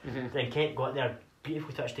first. Then Kent got there,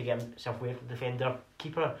 beautiful touch to get himself away from the defender.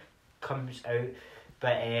 Keeper comes out,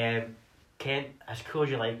 but Kent, as cool as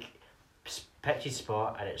you like, picked his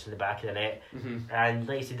spot and it's in the back of the net. And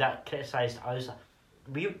like you said, that criticised us.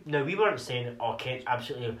 We weren't saying, oh, Kent's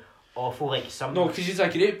absolutely awful, like some. No, because he's a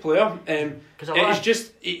great player. It's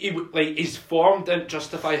just he like his form didn't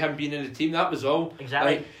justify him being in the team. That was all.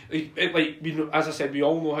 Exactly. Like we know, as I said, we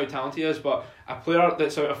all know how talented he is, but a player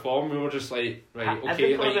that's out of form, we were just like, right, okay,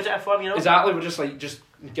 every player goes out of form, you know. Exactly. We're just like, just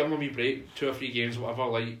give him a wee break, 2 or 3 games, whatever.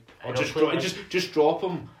 Like, or just drop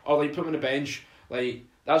him, or like put him on the bench. Like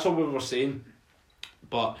that's what we were saying.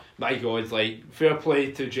 But my God, like fair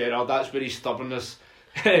play to Gerrard. That's where his stubbornness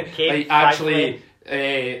like actually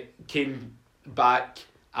came back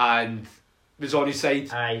and was on his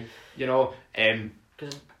side. Aye. You know,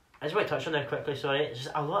 because I just want to touch on that quickly. Sorry, it's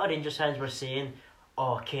just a lot of Rangers fans were saying,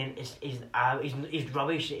 oh, Kane, he's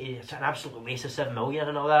rubbish. It's an absolute waste of 7 million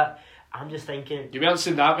and all that. I'm just thinking. You weren't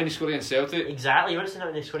saying that when he scored against Celtic. Exactly, you weren't saying that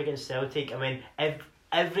when they scored against Celtic. I mean,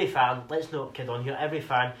 every fan, let's not kid on here, every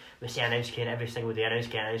fan was saying announce Kane every single day, announce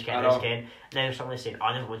Kane. Now someone's saying,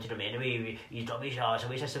 I never wanted him anyway, he's rubbish, it's a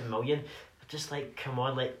waste of 7 million. Just like, come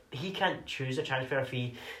on, like, he can't choose a transfer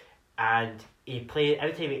fee, and every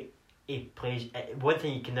time he plays, one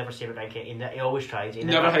thing you can never say about Ryan Kane, he always tries. He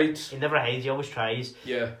never hides. He never hides, he always tries.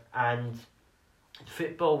 Yeah. And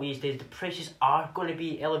football these days, the prices are going to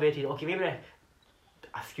be elevated. Okay, maybe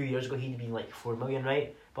a few years ago he'd been like 4 million,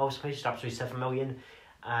 right? But obviously prices are up to 7 million.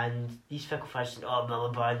 And these fickle fans saying, oh, blah,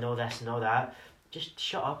 blah, blah, and all this and all that. Just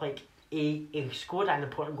shut up. Like, he scored an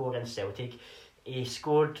important goal against Celtic. He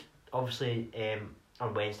scored, obviously,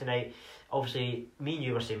 on Wednesday night. Obviously, me and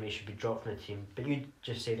you were saying he should be dropped from the team. But you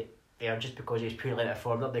just said it there just because he's purely out of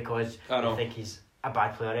form, not because you think he's a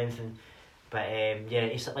bad player or anything. But, yeah,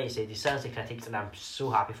 he's, like you said, he's seriously critics, and I'm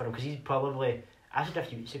so happy for him. Because he's probably, I said a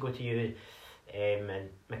few weeks ago to you, and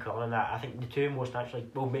McCullough and that, I think the two most naturally,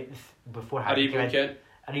 well, before Aribo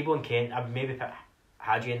and Kent, I'd maybe put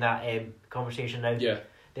Hadji in that conversation now. Yeah.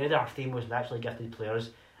 They're our three most naturally gifted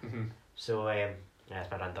players. Mm-hmm. So, yeah, that's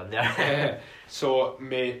my run done there. So,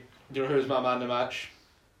 mate, do you know who's my man in the match?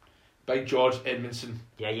 Big George Edmondson.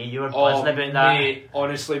 Yeah, you were buzzing about that. Mate,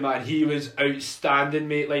 honestly, man, he was outstanding,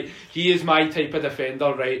 mate. Like, he is my type of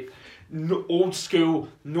defender, right? No, old school,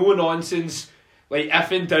 no nonsense. Like,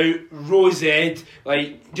 if in doubt, Rose Ed,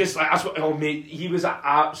 like, just like, that's what, oh, mate, he was an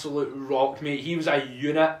absolute rock, mate. He was a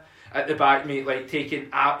unit at the back, mate, like, taking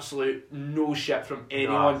absolute no shit from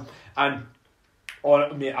anyone. No. And,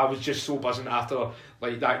 oh, mate, I was just so buzzing after,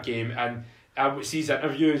 like, that game. And I would see his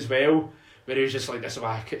interview as well, where he was just like, this is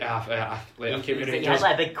why I came to Rangers. He has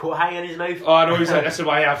like a big coat hanging in his mouth. Oh, no, he's like, this is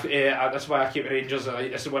why I came to Rangers.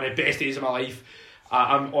 Like, this is one of the best days of my life.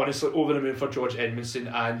 I'm honestly over the moon for George Edmondson,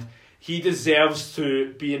 and he deserves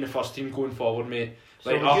to be in the first team going forward, mate.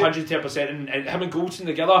 Like, 110%. And him and Goldson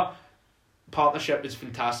together, partnership is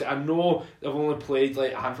fantastic. I know they've only played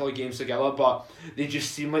like a handful of games together, but they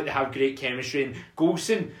just seem like they have great chemistry. And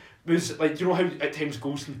Goldson was like, do you know how at times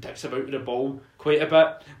Goldson dicks about with the ball quite a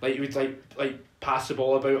bit? Like, he would like pass the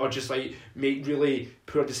ball about, or just like make really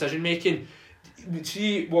poor decision making.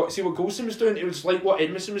 See what Goldson was doing? It was like what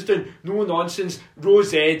Edmondson was doing. No nonsense.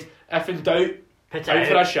 Rose Ed. If in doubt, out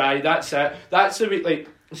for a shy. That's it. That's the way. Like,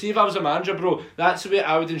 see, if I was a manager, bro, that's the way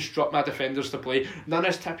I would instruct my defenders to play. None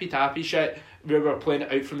of this tippy tappy shit where we're playing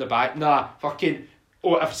it out from the back. Nah, fucking.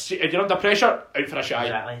 Oh, if you're under pressure, out for a shy.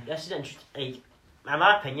 Exactly. This is interesting. Like, in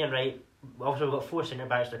my opinion, right. Also, we've got 4 centre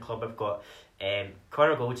backs in the club. We've got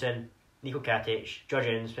Connor Goldson, Nico Katic, George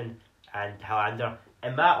Edmondson, and Helander.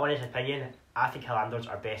 In my honest opinion, I think Helander's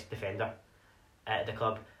our best defender at the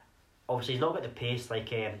club. Obviously, he's not got the pace like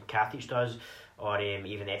Katic does, or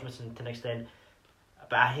even Edmondson to an extent.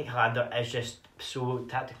 But I think Helander is just so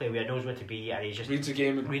tactically aware, knows what to be, and he just reads the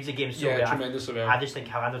game so well. Tremendously well. I just think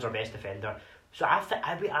Helander's our best defender. So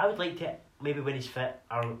I would like to, maybe when he's fit,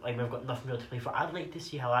 or like we've got nothing real to play for, I'd like to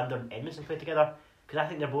see Helander and Edmondson play together, because I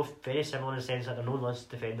think they're both very similar in the sense that they're no-nonsense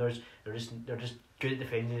defenders. They're just good at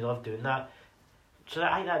defending. They love doing that. So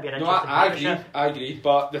I think that'd be an interesting partnership. I agree.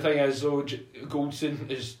 But the thing is, though, Goldson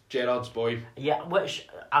is Gerrard's boy. Yeah, which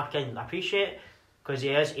I can appreciate, because he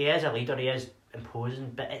is a leader. He is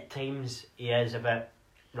imposing, but at times he is a bit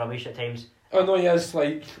rubbish. At times. Oh no, he is.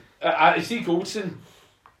 Like, I see Goldson.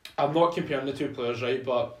 I'm not comparing the two players, right?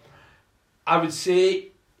 But I would say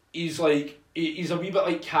he's a wee bit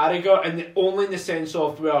like Carragher, and only in the sense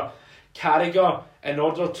of where Carragher, in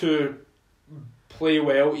order to play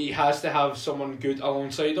well, he has to have someone good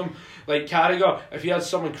alongside him. Like Carragher, if he has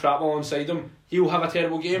someone crap alongside him, he'll have a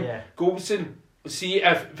terrible game. Yeah. Goldson, see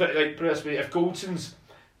if Goldson's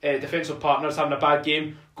defensive partner's having a bad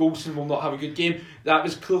game, Goldson will not have a good game. That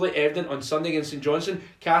was clearly evident on Sunday against St Johnstone.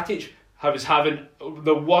 Katic was having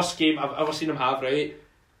the worst game I've ever seen him have, right?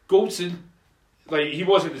 Goldson, like, he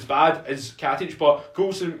wasn't as bad as Katic, but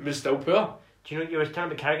Goldson was still poor. Do you know, you were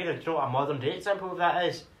talking about Carragher, do you know what a modern day example of that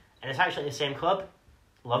is? And it's actually the same club,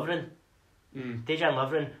 Lovren. Dejan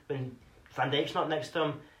Lovren, when Van Dijk's not next to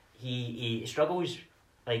him, he struggles.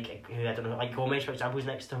 Like, I don't know, like Gomez, for example, is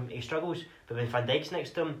next to him, he struggles. But when Van Dijk's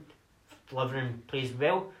next to him, Lovren plays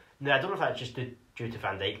well. Now, I don't know if that's just due to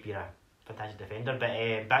Van Dijk being a fantastic defender,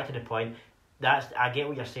 but back to the point, I get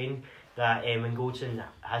what you're saying, that when Goldson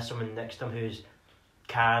has someone next to him who's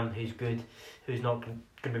calm, who's good, who's not going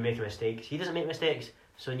to be making mistakes, he doesn't make mistakes.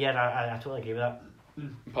 So yeah, I totally agree with that.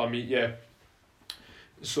 Pardon me, yeah.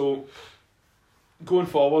 So, going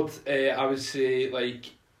forward, I would say, like,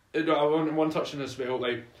 I want to touch on this as well,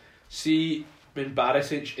 like, see, when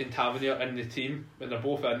Barisic and Tavernier are in the team, when they're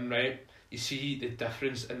both in, right, you see the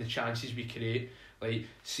difference in the chances we create. Like,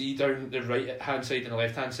 see down the right hand side and the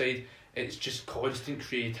left hand side, it's just constant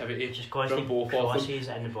creativity Just constant from both of them. crosses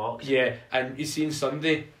in the box. Yeah, and you see on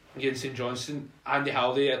Sunday against St Johnstone, Andy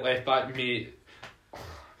Halliday at left back, mate.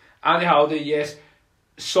 Andy Halliday, yes,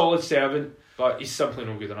 solid servant, but he's simply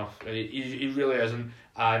not good enough. Right? He really isn't.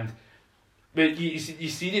 And but you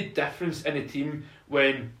see the difference in the team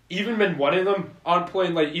when, even when one of them aren't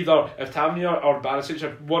playing, like either if Tavernier or Barisic,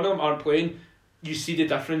 if one of them aren't playing, you see the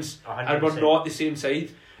difference, 100%. and we're not the same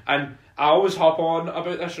side. And I always hop on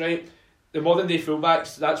about this, right? The modern day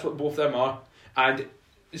fullbacks, that's what both of them are. And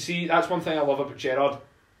see, that's one thing I love about Gerrard.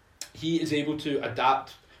 He is able to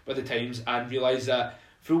adapt with the times and realise that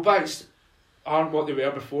fullbacks aren't what they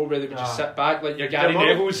were before, where they would just sit back like your Gary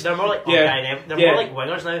Neville's. They're more like Yeah. they're Yeah. more like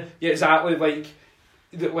wingers now. Yeah, exactly. Like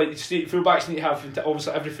state fullbacks need to have,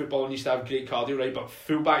 obviously every footballer needs to have great cardio, right? But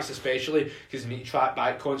fullbacks especially, because they need to track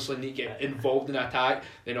back constantly, need to get involved in attack,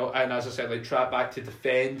 you know. And as I said, like track back to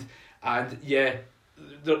defend, and yeah,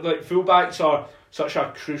 like fullbacks are such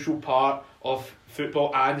a crucial part of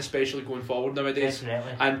football, and especially going forward nowadays.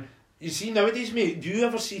 Definitely. And you see nowadays, mate, do you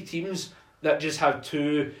ever see teams that just have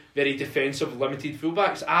two very defensive, limited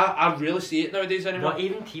fullbacks? I really see it nowadays anymore. Not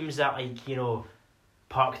even teams that, like, you know,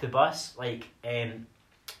 park the bus, like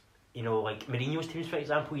you know, like Mourinho's teams, for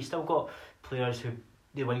example. You still got players who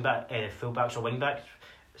the wing back, fullbacks or wing backs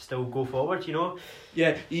still go forward, you know.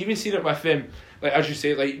 Yeah, you even seen it with like as you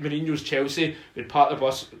say, like Mourinho's Chelsea would park the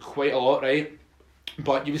bus quite a lot, right?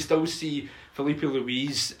 But you would still see Felipe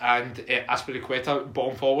Luis and Aspilicueta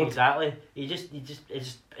bomb forward. Exactly.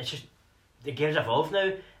 It's just the game's evolved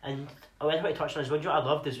now, and I want to touch on as well. What I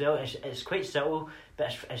loved as well, it's quite subtle,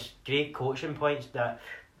 but it's great coaching points that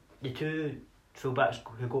the two fullbacks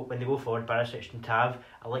who go when they go forward, Barisic and Tav,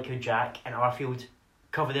 I like how Jack and Arfield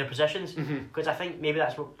cover their positions, because I think maybe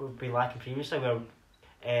that's what we've been lacking previously, where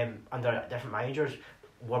under different managers,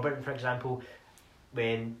 Warburton for example,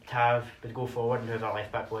 when Tav would go forward and whoever our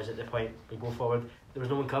left back was at the point would go forward, there was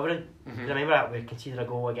no one covering. I remember that we conceded a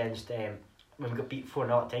goal against when we got beat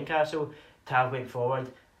 4-0 at Tynecastle. Tav went forward,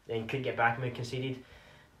 then couldn't get back and we conceded.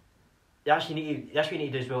 That's what you need to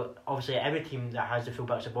do as well. Obviously, every team that has the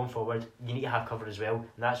fullbacks that going forward, you need to have cover as well, and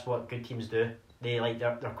that's what good teams do.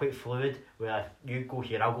 They're quite fluid. Where you go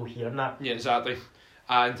here, I'll go here, and that. Yeah, exactly.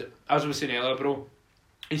 And as I was saying earlier, bro,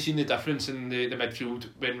 you seen the difference in the midfield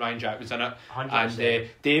when Ryan Jack was in it, 100%. and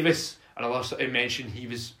Davis. And I love to mention he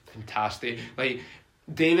was fantastic. Like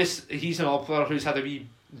Davis, he's another player who's had a wee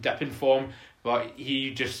dip in form, but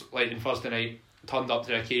he just, like, in Thursday night, turned up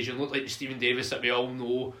to the occasion. Looked like the Stephen Davis that we all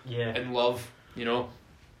know and love, you know.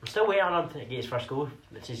 I'm still waiting on him to get his first goal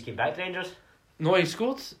since he came back to Rangers. No, he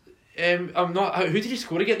scored. I'm not. Who did he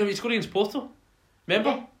score against? No, he scored against Porto. Remember?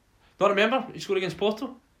 Yeah. Not remember? He scored against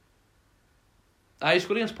Porto. He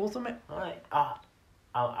scored against Porto, mate. Alright.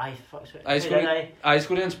 I fucked it. He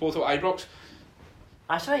scored against Porto at Ibrox.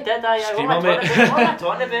 I saw he did. What Screamer, am I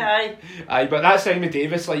talking about? Aye, but that's Simon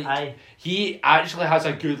Davis. Like, he actually has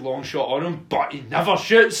a good long shot on him, but he never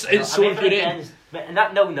shoots. It's so infuriating. But in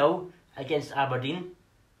that 0-0 against Aberdeen,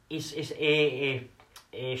 he's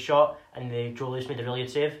a shot and the Joe Lewis made a really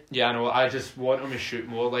good save. Yeah, I know. I just want him to shoot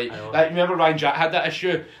more. Like remember Ryan Jack had that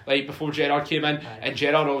issue like before Gerrard came in, and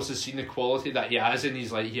Gerrard also seen the quality that he has, and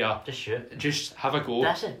he's like, yeah, just shoot, just have a go.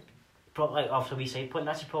 That's it. Probably like off the wee side point.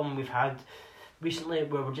 That's the problem we've had recently,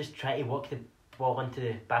 where we're just trying to walk the ball into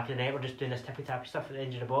the back of the net. We're just doing this tippy tappy stuff at the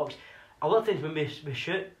edge of the box. A lot of times when we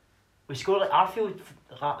shoot, we score like Arfield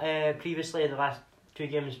previously in the last 2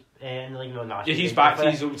 games in the league. Yeah, he's back to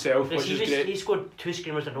his old self, which is great. He scored 2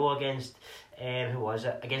 screamers in a row against who was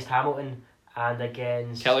it? Against Hamilton and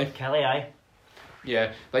against Kelly. Aye.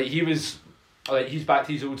 Yeah, like he was, like he's back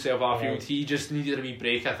to his old self. Arfield. Yeah. He just needed a wee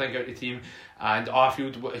break, I think, out of the team. And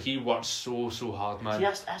Arfield, he worked so hard, man.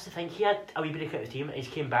 See, that's the thing. He had a wee break out of the team, and he's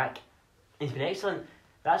came back. He's been excellent.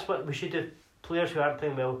 That's what we should do. Players who aren't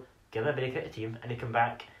playing well, give them a break out of the team, and they come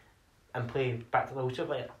back and play back to the old stuff.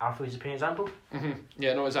 Like Arfield's a prime example.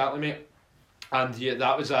 Yeah, no, exactly, mate. And yeah,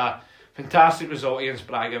 that was a fantastic result against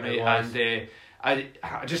Braga, mate. And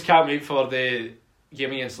I just can't wait for the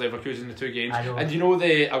game against Leverkusen, the 2 games. And you know,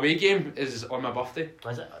 the away game is on my birthday.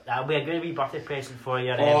 Was it? That'll be a good wee birthday present for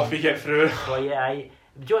you. If we get through. For you, aye.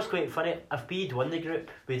 Do you know what's quite funny? If we'd won the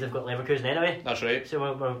group, we'd have got Leverkusen anyway. That's right.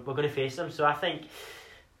 So we're going to face them. So I think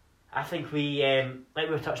we, like we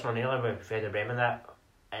were touching on earlier with Werder Bremen, that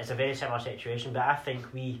it's a very similar situation. But I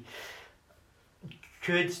think we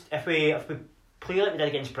could, if we play like we did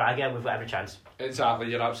against Braga, we've got every chance. Exactly,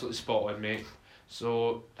 you're absolutely spot on, mate.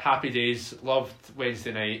 So happy days. Loved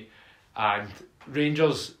Wednesday night. and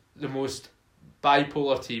Rangers the most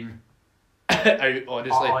bipolar team out,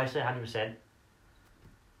 honestly. Honestly, 100%.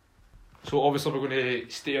 So obviously we're going to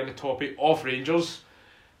stay on the topic of Rangers.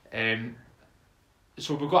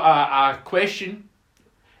 So we've got a question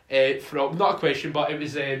from, not a question, but it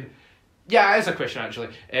was yeah, it is a question actually,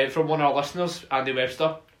 from one of our listeners, Andy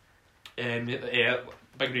Webster, big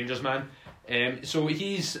Rangers man. So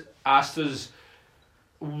he's asked us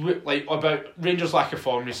like about Rangers' lack of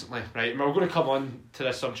form recently, right? And we're going to come on to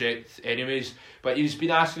this subject anyways, but he's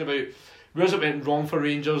been asking about where's it went wrong for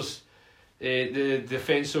Rangers, the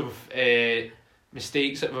defensive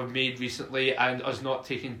mistakes that we've made recently, and us not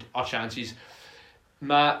taking our chances.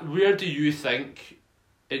 Matt, where do you think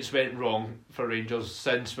it's went wrong for Rangers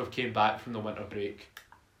since we've came back from the winter break?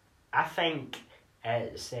 I think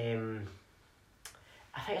it's a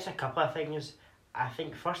couple of things. I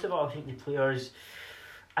think first of all, I think the players,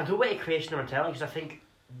 I don't want to question their mentality, because I think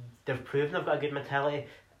they've proven they've got a good mentality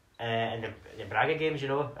in the Braga games, you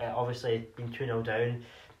know, obviously being 2-0 down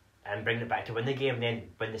and bringing it back to win the game, then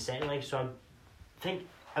win the second leg. So I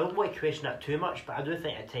don't want to question that too much, but I do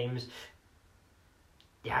think at times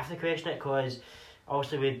you have to question it, because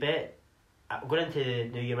obviously we bet, going into the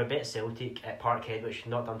new year, we bet Celtic at Parkhead, which we've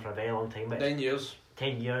not done for a very long time. But 9 years.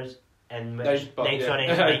 10 years. And Nine,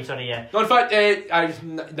 sorry, yeah. No, in fact, I was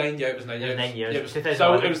 9 years. It was 9 years. 9 years. Yeah,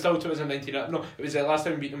 it was still 2019. No, it was last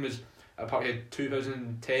time we beat them was at Parkhead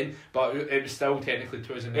 2010, but it was still technically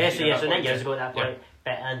 2019. So 9 years ago at that point.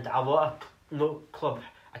 But, and a lot of club,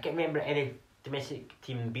 I can't remember any domestic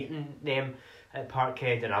team beating them at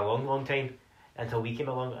Parkhead in a long time, until we came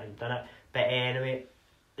along and done it. But anyway,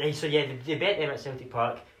 so yeah, they bet them at Celtic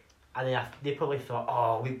Park, and then they probably thought,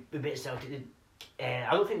 oh, we bet Celtic. I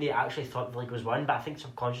don't think they actually thought the league was won, but I think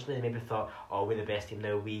subconsciously they maybe thought, oh, we're the best team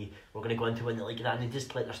now, we're going to go on to win the league, and they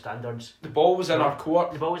just let their standards. The ball was in our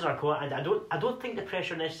court. The ball was in our court, and I don't think the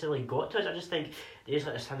pressure necessarily got to us. I just think they just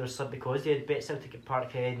let the standards slip, because they had bet Celtic at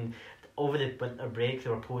Parkhead, and over the winter break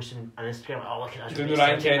they were posting on Instagram, like, oh, look at us doing the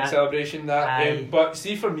Ryan Kent celebration, that. But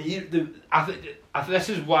see, for me, this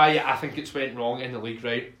is why I think it's went wrong in the league,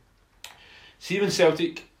 right? See, when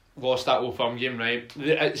Celtic lost that Old Firm game, right?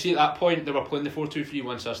 See, at that point they were playing the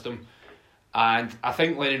 4-2-3-1 system, and I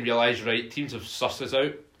think Lennon realised, right, teams have sussed us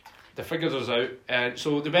out, they figured us out, and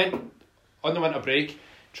so they went on the winter break,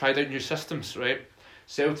 tried out new systems, right?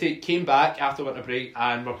 Celtic came back after winter break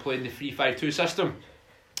and were playing the 3-5-2 system,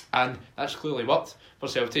 and that's clearly worked for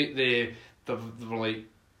Celtic. They were like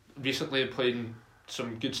recently playing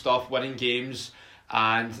some good stuff, winning games,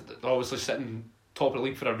 and they're obviously sitting top of the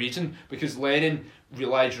league for a reason, because Lennon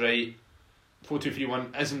realised, right,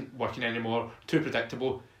 4-2-3-1 isn't working anymore, too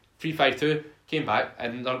predictable. 3-5-2 came back,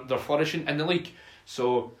 and they're flourishing in the league.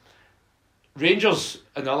 So Rangers,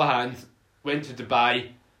 on the other hand, went to Dubai,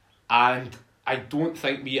 and I don't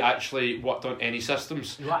think we actually worked on any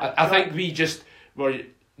systems. I think we just were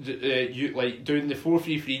doing the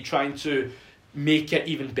 4-3-3, trying to make it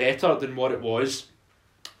even better than what it was.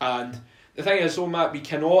 And the thing is, though, Matt, we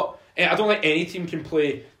cannot. I don't think any team can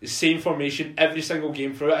play the same formation every single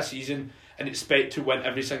game throughout a season and expect to win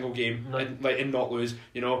every single game and not lose,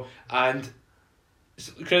 you know. And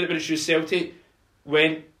credit where it's due, Celtic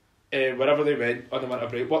went wherever they went on the winter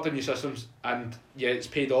break, worked on new systems, and yeah, it's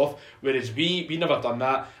paid off. Whereas we never done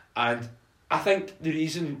that, and I think the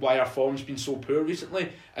reason why our form's been so poor recently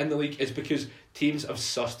in the league is because teams have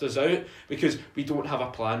sussed us out, because we don't have a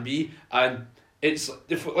plan B. And it's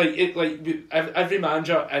every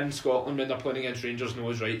manager in Scotland when they're playing against Rangers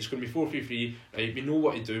knows, right, it's going to be 4-3-3, right, we know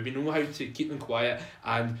what to do, we know how to keep them quiet,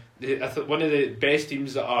 and one of the best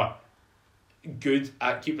teams that are good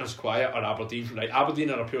at keeping us quiet are Aberdeen, right? Aberdeen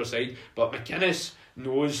are a poor side, but McInnes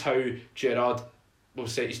knows how Gerrard will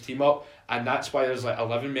set his team up, and that's why there's like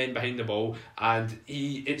 11 men behind the ball, and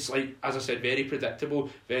it's like, as I said, very predictable,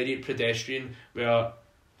 very pedestrian, where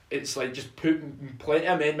it's like just put plenty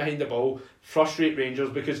of men behind the ball, frustrate Rangers,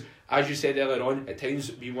 because as you said earlier on, at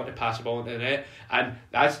times we want to pass the ball into the net, and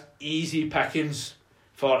that's easy pickings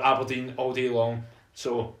for Aberdeen all day long.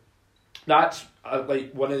 So that's I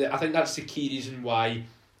think that's the key reason why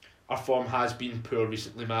our form has been poor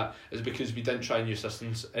recently, Matt, is because we didn't try new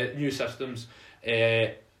systems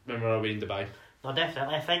when we were away in Dubai. No,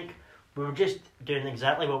 definitely. I think we were just doing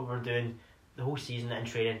exactly what we were doing the whole season in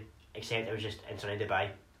training, except it was just in sunny Dubai.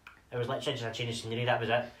 It was literally just a change of scenery, that was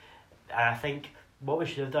it. And I think what we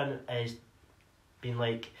should have done is been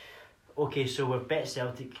like, okay, so we've bet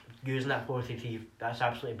Celtic using that 4-3-3, that's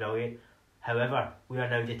absolutely brilliant. However, we are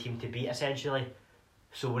now the team to beat, essentially.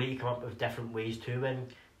 So we need to come up with different ways to win.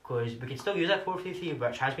 because we can still use that 4-3-3,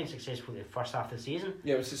 which has been successful in the first half of the season.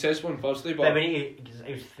 Yeah, it was successful on Thursday, But but we need to,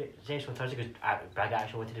 it was successful on Thursday because Braga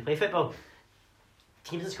actually wanted to play football.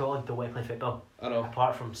 Teams in Scotland don't want to play football, I know.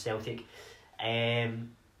 apart from Celtic.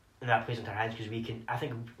 And that plays into our hands because we can. I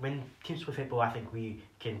think when teams play football, I think we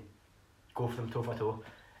can go for them toe for toe.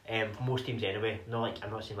 Most teams anyway. Not like,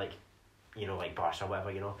 I'm not saying like, like Barca or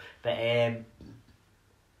whatever, But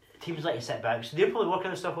teams like to sit back, so they're probably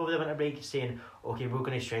working on stuff over the winter break, saying, okay, we're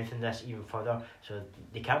going to strengthen this even further, so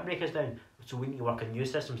they can't break us down. So we need to work on new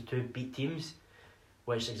systems to beat teams,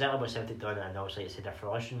 which is exactly what Celtic done, and obviously it's a their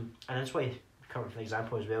fruition. And that's why, coming for an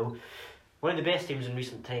example as well, one of the best teams in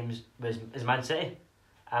recent times is Man City,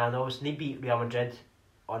 and obviously they beat Real Madrid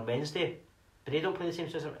on Wednesday, but they don't play the same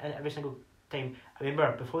system every single time. I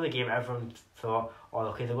remember before the game, everyone thought, oh,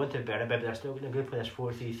 okay, they're going to Bernabeu, but they're still going to play this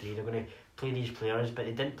 4-3-3. They're going to play these players, but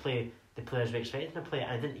they didn't play the players we expected them to play,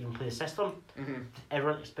 and they didn't even play the system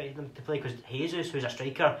everyone expected them to play, because Jesus, who's a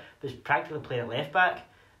striker, was practically playing at left back.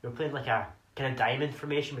 They were playing like a kind of diamond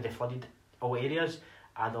formation where they flooded all areas,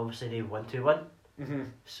 and obviously they won 2-1.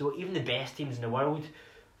 So even the best teams in the world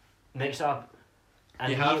mix it up.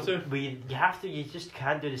 And you have to. You just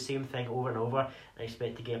can't do the same thing over and over and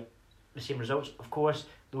expect to get the same results. Of course,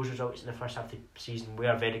 those results in the first half of the season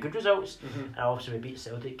were very good results, and obviously we beat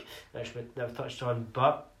Celtic, which we've touched on,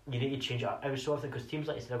 but you need to change it up every so often, because teams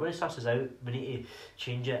like this, they're going to suss us out. We need to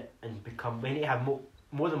change it and we need to have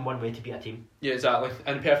more than one way to beat a team. Yeah, exactly.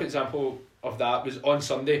 And a perfect example of that was on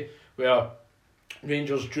Sunday, where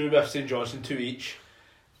Rangers drew with St Johnstone 2 each,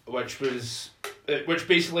 which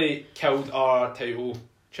basically killed our title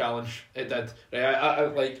challenge. It did.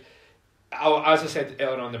 Right, as I said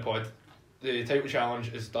earlier on the pod, the title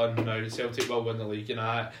challenge is done now. Celtic will win the league,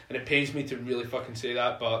 and it pains me to really fucking say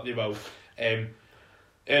that, but they will.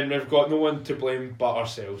 And we've got no one to blame but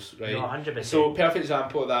ourselves, right? No, 100%. So, perfect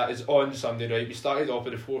example of that is on Sunday, right? We started off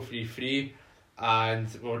with a 4-3-3 and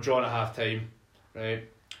we were drawn at half time, right?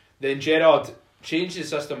 Then Gerrard changed the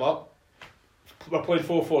system up. We're playing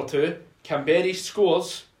 4-4-2. Canberry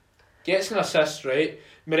scores, gets an assist, right?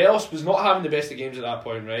 Morelos was not having the best of games at that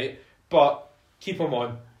point, right? But keep him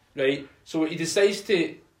on, right? So he decides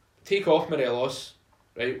to take off Morelos,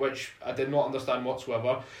 right, which I did not understand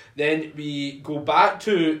whatsoever. Then we go back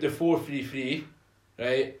to the 4-3-3,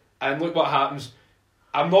 right, and look what happens.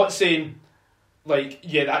 I'm not saying,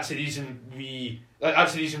 that's the reason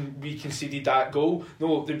we conceded that goal.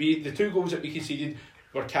 No, the two goals that we conceded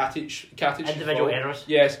were Katic's individual fault. errors.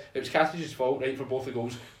 Yes, it was Katic's fault, right, for both the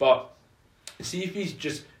goals. But see if he's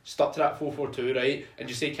just stuck to that 4-4-2, right, and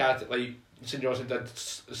just say St Johnstone did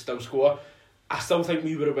still score, I still think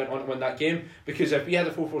we would have went on to win that game, because if we had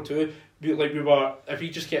a 4-4-2, if we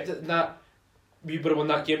just kept it in that, we would have won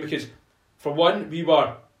that game, because for one, we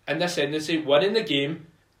were in this tendency winning the game,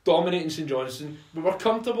 dominating St Johnstone, we were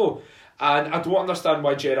comfortable, and I don't understand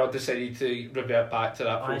why Gerrard decided to revert back to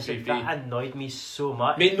that 4-3-3. That annoyed me so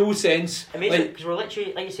much. Made no sense. It makes because we're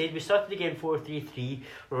literally, like you said, we started the game 4-3-3, we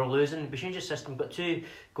were losing, we changed the system, got 2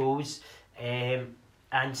 goals,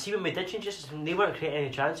 and see, when we did change the system, they weren't creating any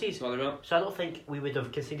chances. No, they weren't. So I don't think we would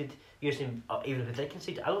have conceded, even if we did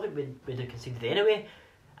concede, I don't think we would have conceded anyway.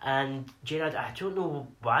 And Gerrard, I don't know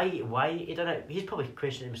why he done it. He's probably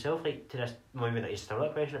questioning himself, to this moment that he's still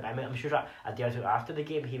not questioning it. I'm sure that a day or two after the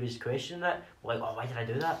game he was questioning it, why did I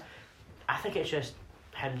do that? I think it's just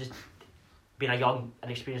him just being a young,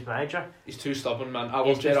 inexperienced manager. He's too stubborn, man. I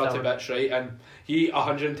love Gerrard to bits, right, and he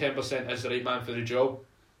 110% is the right man for the job.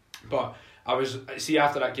 But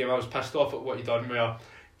after that game, I was pissed off at what he done, where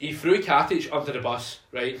he threw Katic under the bus,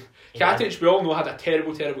 right? Yeah. Katic, we all know, had a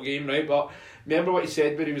terrible game, right? But remember what he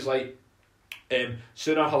said, where he was like,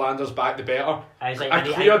 sooner Hollander's back, the better. I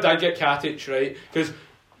clear did get Katic, right? Because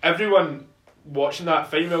everyone watching that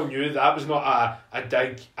fine well knew that was not a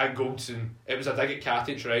dig at Goldson. It was a dig at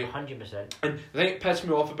Katic, right? 100%. And the thing that pissed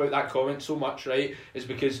me off about that comment so much, right, is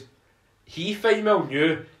because he fine well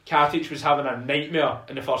knew Katic was having a nightmare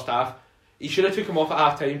in the first half. He should have took him off at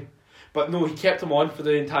half time, but no, he kept him on for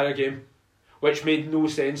the entire game, which made no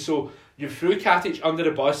sense. So you threw Katic under the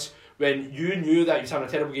bus when you knew that he was having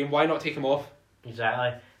a terrible game. Why not take him off?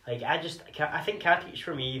 Exactly. I think Katic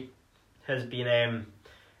for me has been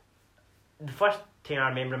the first time I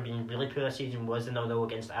remember him being really poor this season was the 0-0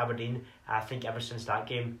 against Aberdeen. I think ever since that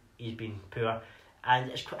game he's been poor, and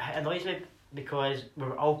it annoys me because we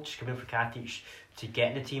were all screaming for Katic to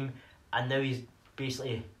get in the team, and now he's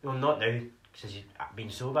basically, well, not now because he's been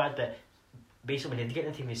so bad, but basically when he did get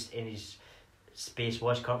in the team, his space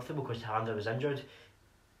was comfortable because Hollander was injured.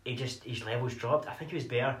 His levels dropped. I think he was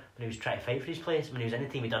better when he was trying to fight for his place. When he was in the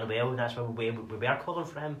team, he done well, and that's why we were calling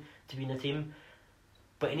for him to be in the team.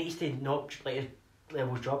 but he needs to not like his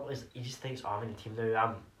levels drop. He just thinks, I'm in the team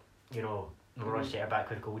now. I'm, we're on centre back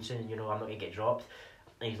with Goldson. I'm not gonna get dropped.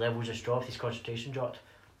 And his levels just dropped. His concentration dropped,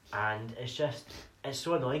 and it's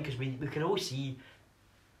so annoying because we can all see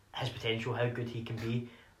his potential, how good he can be.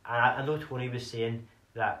 And I know Tony was saying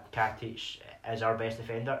that Katic is our best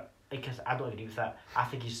defender. Because I don't agree with that. I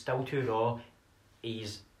think he's still too raw.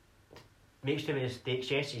 He's makes too many mistakes.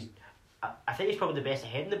 Yes, I think he's probably the best at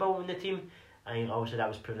heading the ball in the team. And obviously that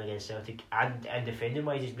was proven against Celtic. And defending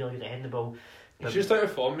wise, he's really good at heading the ball. He's just out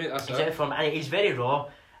of form, mate. That's he's out of form, and he's very raw.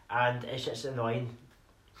 And it's just annoying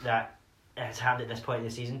that it's happened at this point in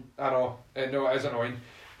the season. I know. No, it is annoying.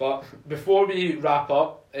 But before we wrap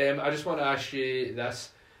up, I just want to ask you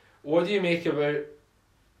this: what do you make about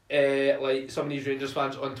like some of these Rangers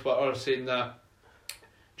fans on Twitter saying that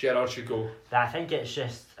Gerrard should go? I think it's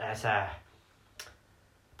a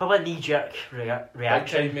probably a knee-jerk reaction.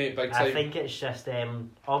 Big time, mate, big time. I think it's just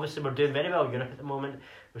obviously we're doing very well in Europe at the moment.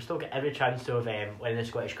 We've still got every chance of winning the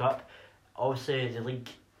Scottish Cup. Obviously the league,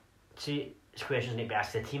 questions need to be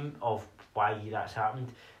asked the team of why that's happened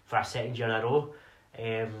for a second year in a row.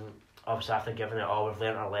 Obviously after giving it all, we've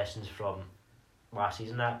learnt our lessons from last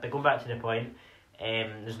season. But going back to the point,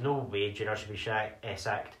 there's no way Gerrard should be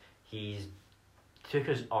sacked. He's took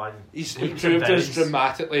us on. He's improved us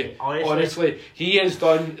dramatically. Honestly, he has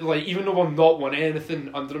done, like, even though we've not won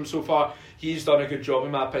anything under him so far, he's done a good job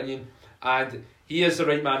in my opinion, and he is the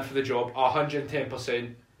right man for the job.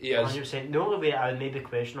 110%. He is. 100%. The only way I would maybe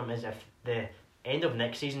question him is if the end of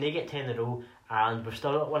next season they get 10 in a row and we've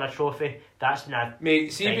still not won a trophy. That's not.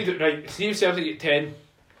 Mate, see if Celtic get 10.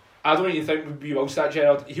 I don't even think we will start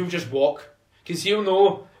Gerrard. He'll just walk. Because he'll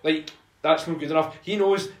know, like, that's not good enough. He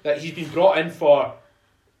knows that he's been brought in for,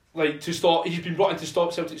 like, to stop. He's been brought in to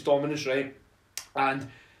stop Celtic's dominance, right? And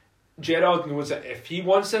Gerrard knows that if he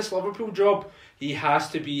wants this Liverpool job, he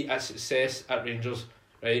has to be a success at Rangers,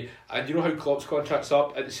 right? And you know how Klopp's contract's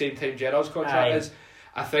up at the same time Gerrard's contract is?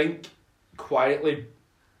 I think, quietly,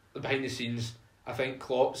 behind the scenes, I think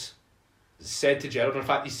Klopp's said to Gerrard, in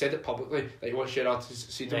fact he said it publicly, that he wants Gerrard to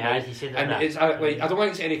see them right. And it's like, I don't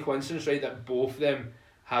think it's any coincidence, right, that both of them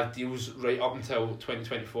have deals right up until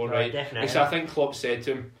 2024, right? Definitely. So I think Klopp said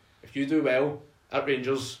to him, if you do well at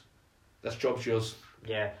Rangers, this job's yours.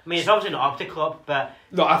 Yeah, I mean it's obviously not up to Klopp, but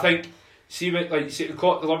no, I think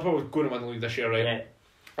Klopp, Liverpool are going to win the league this year, right? Yeah.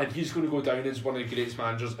 And he's going to go down as one of the greatest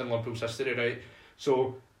managers in Liverpool's history, right?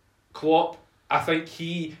 So Klopp, I think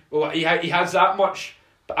he has that much.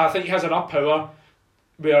 I think he has enough power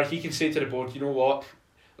where he can say to the board, you know what,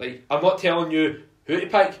 like, I'm not telling you who to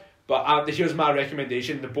pick, but here's my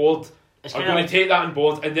recommendation. The board are going to take that on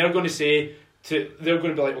board, and they're going to say they're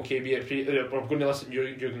going to be like, okay, we're going to listen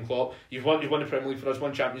to Jurgen Klopp. You've won the Premier League for us,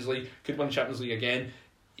 won Champions League, could win Champions League again.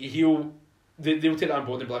 They'll take that on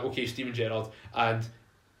board and be like, okay, Steven Gerrard,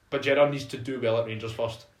 but Gerrard needs to do well at Rangers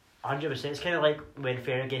first. 100%. It's kind of like when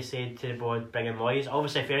Fergie said to the board, bring in Moyes.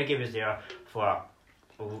 Obviously Fergie was there for,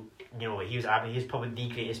 he's probably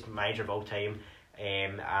the greatest manager of all time,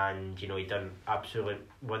 and he done absolutely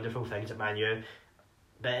wonderful things at Man U,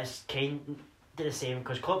 but it's kind of the same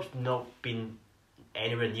because Klopp's not been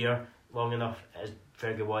anywhere near long enough as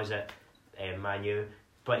Fergie was at Man U,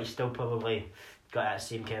 but he's still probably got that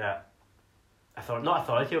same kind of not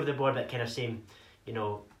authority over the board, but kind of same,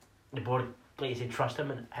 the board, like you said, trust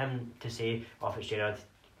him to say, if it's Gerrard,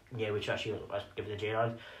 yeah, we trust you, let's give it to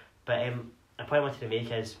Gerrard. But the point I wanted to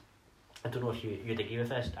make is, I don't know if you'd agree with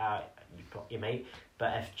this, you might,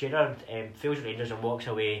 but if Gerrard fails Rangers and walks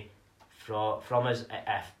away from us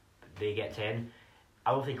if they get 10,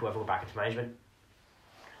 I don't think he'll ever go back into management.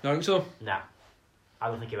 You think so? Nah, I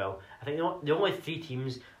don't think he will. I think the only three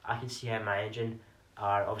teams I can see him managing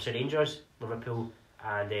are obviously Rangers, Liverpool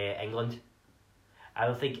and England. I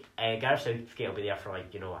don't think Gareth Southgate will be there for I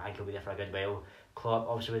think he'll be there for a good while. Klopp,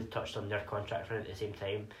 obviously we touched on their contract for it at the same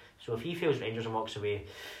time. So if he fails Rangers and walks away,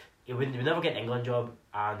 he would never get an England job,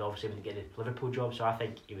 and obviously wouldn't get the Liverpool job, so I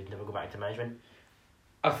think he would never go back into management.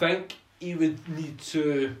 I think he would need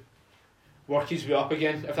to work his way up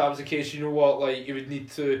again if that was the case. You know what, like, he would need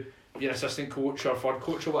to be an assistant coach or third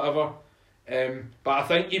coach or whatever. But I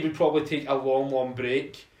think he would probably take a long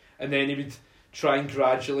break, and then he would try and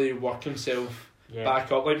gradually work himself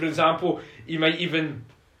back up. Like, for example, he might even,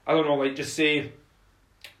 I don't know, like, just say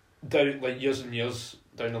down, like, years and years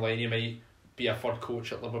down the line, he might be a third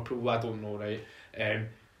coach at Liverpool. I don't know, right?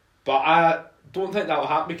 But I don't think that will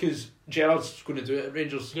happen because Gerrard's going to do it at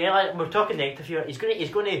Rangers. Yeah, like we're talking negative here. He's going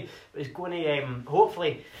to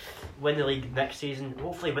hopefully win the league next season.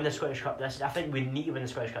 Hopefully win the Scottish Cup this. I think we need to win the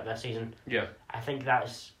Scottish Cup this season. Yeah. I think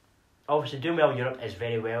that's obviously doing well in Europe is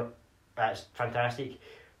very that's fantastic.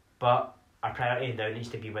 But our priority now needs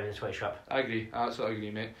to be winning the Scottish Cup. I agree. I absolutely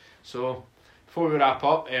agree, mate. So, before we wrap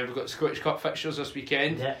up, we've got Scottish Cup fixtures this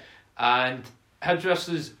weekend. Yeah. And Hibs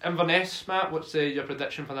versus Inverness, Matt. What's your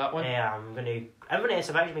prediction for that one? I'm going to... Inverness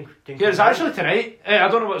have actually been doing... Yeah, it's actually tonight. I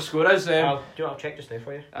don't know what the score is. I'll check just now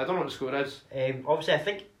for you. I don't know what the score is. Obviously, I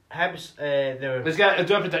think Hibs... they're... I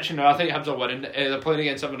do a prediction now. I think Hibs are winning. They're playing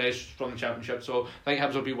against Inverness from the Championship, so I think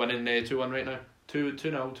Hibs will be winning 2-1 right now. 2-0,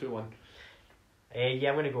 2-1. Yeah,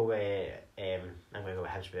 I'm going to go with...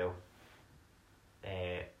 Hibs Bell.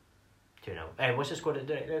 2-0. What's the score right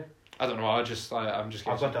now? I don't know. I'm just I've guessing.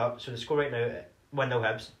 got it up. So the score right now, 1-0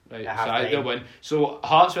 Hibs. Right, At so half-time. they'll win. So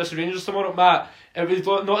Hearts versus Rangers tomorrow, Matt. It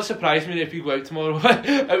would not surprise me if we go out tomorrow.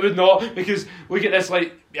 It would not, because look at this.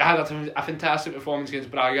 Like, we had a fantastic performance against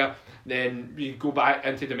Braga. Then we go back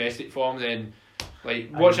into domestic form. Then,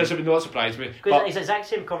 watch this. It would not surprise me. Because it's the exact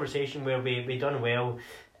same conversation where we done well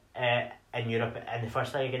in Europe in the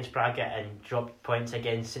first leg against Braga and dropped points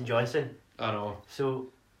against St Johnstone. I know. So,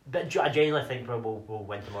 but I genuinely think we'll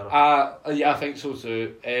win tomorrow. Yeah, I think so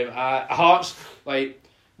too. Hearts, they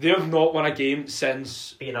have not won a game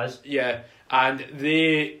since beating us. Yeah, and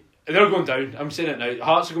they're going down. I'm saying it now.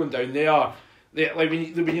 Hearts are going down.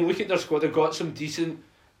 When you look at their squad, they've got some decent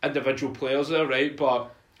individual players there, right?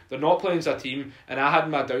 But they're not playing as a team. And I had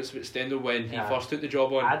my doubts about Stendhal when he first took the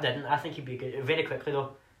job on. I didn't. I think he'd be good. Very quickly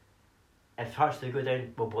though, if Hearts do go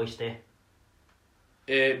down, will Boyce stay?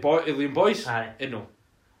 Liam Boyce? Aye. No.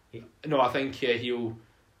 No, I think he'll.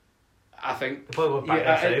 I think. He'll probably go back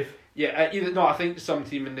down south. I think some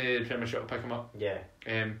team in the Premiership will pick him up. Yeah.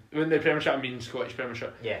 When the Premiership, I mean Scottish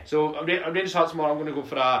Premiership. Yeah. So Rangers Hearts tomorrow. I'm going to go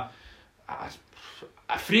for a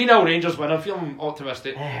 3-0 Rangers win. I'm feeling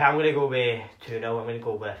optimistic. I'm going to go with 2-0. I'm going to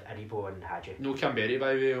go with Aribo and Hadji. No Canberra,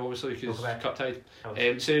 by the way, obviously, because cup tied. Oh.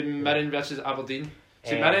 St Mirren versus Aberdeen.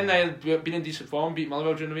 St Mirren been in decent form, beat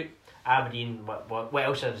Motherwell during the week. Aberdeen, what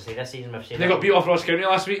else did I say this season? We've seen they got beat off Ross County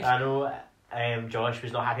last week. I know. Josh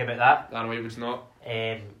was not happy about that. I know he was not.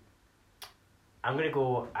 I'm going to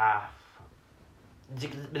go... will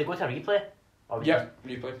they go to a replay?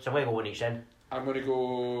 Replay. So I'm going to go one each then. I'm going to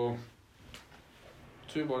go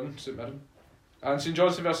 2-1 St Mirren. And St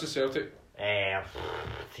Johnstone versus Celtic. 3-0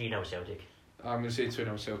 Celtic. I'm going to say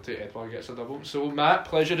 2-0 Celtic. Edward gets a double. So Matt,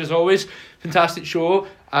 pleasure as always. Fantastic show.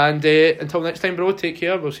 And until next time, bro, take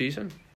care. We'll see you soon.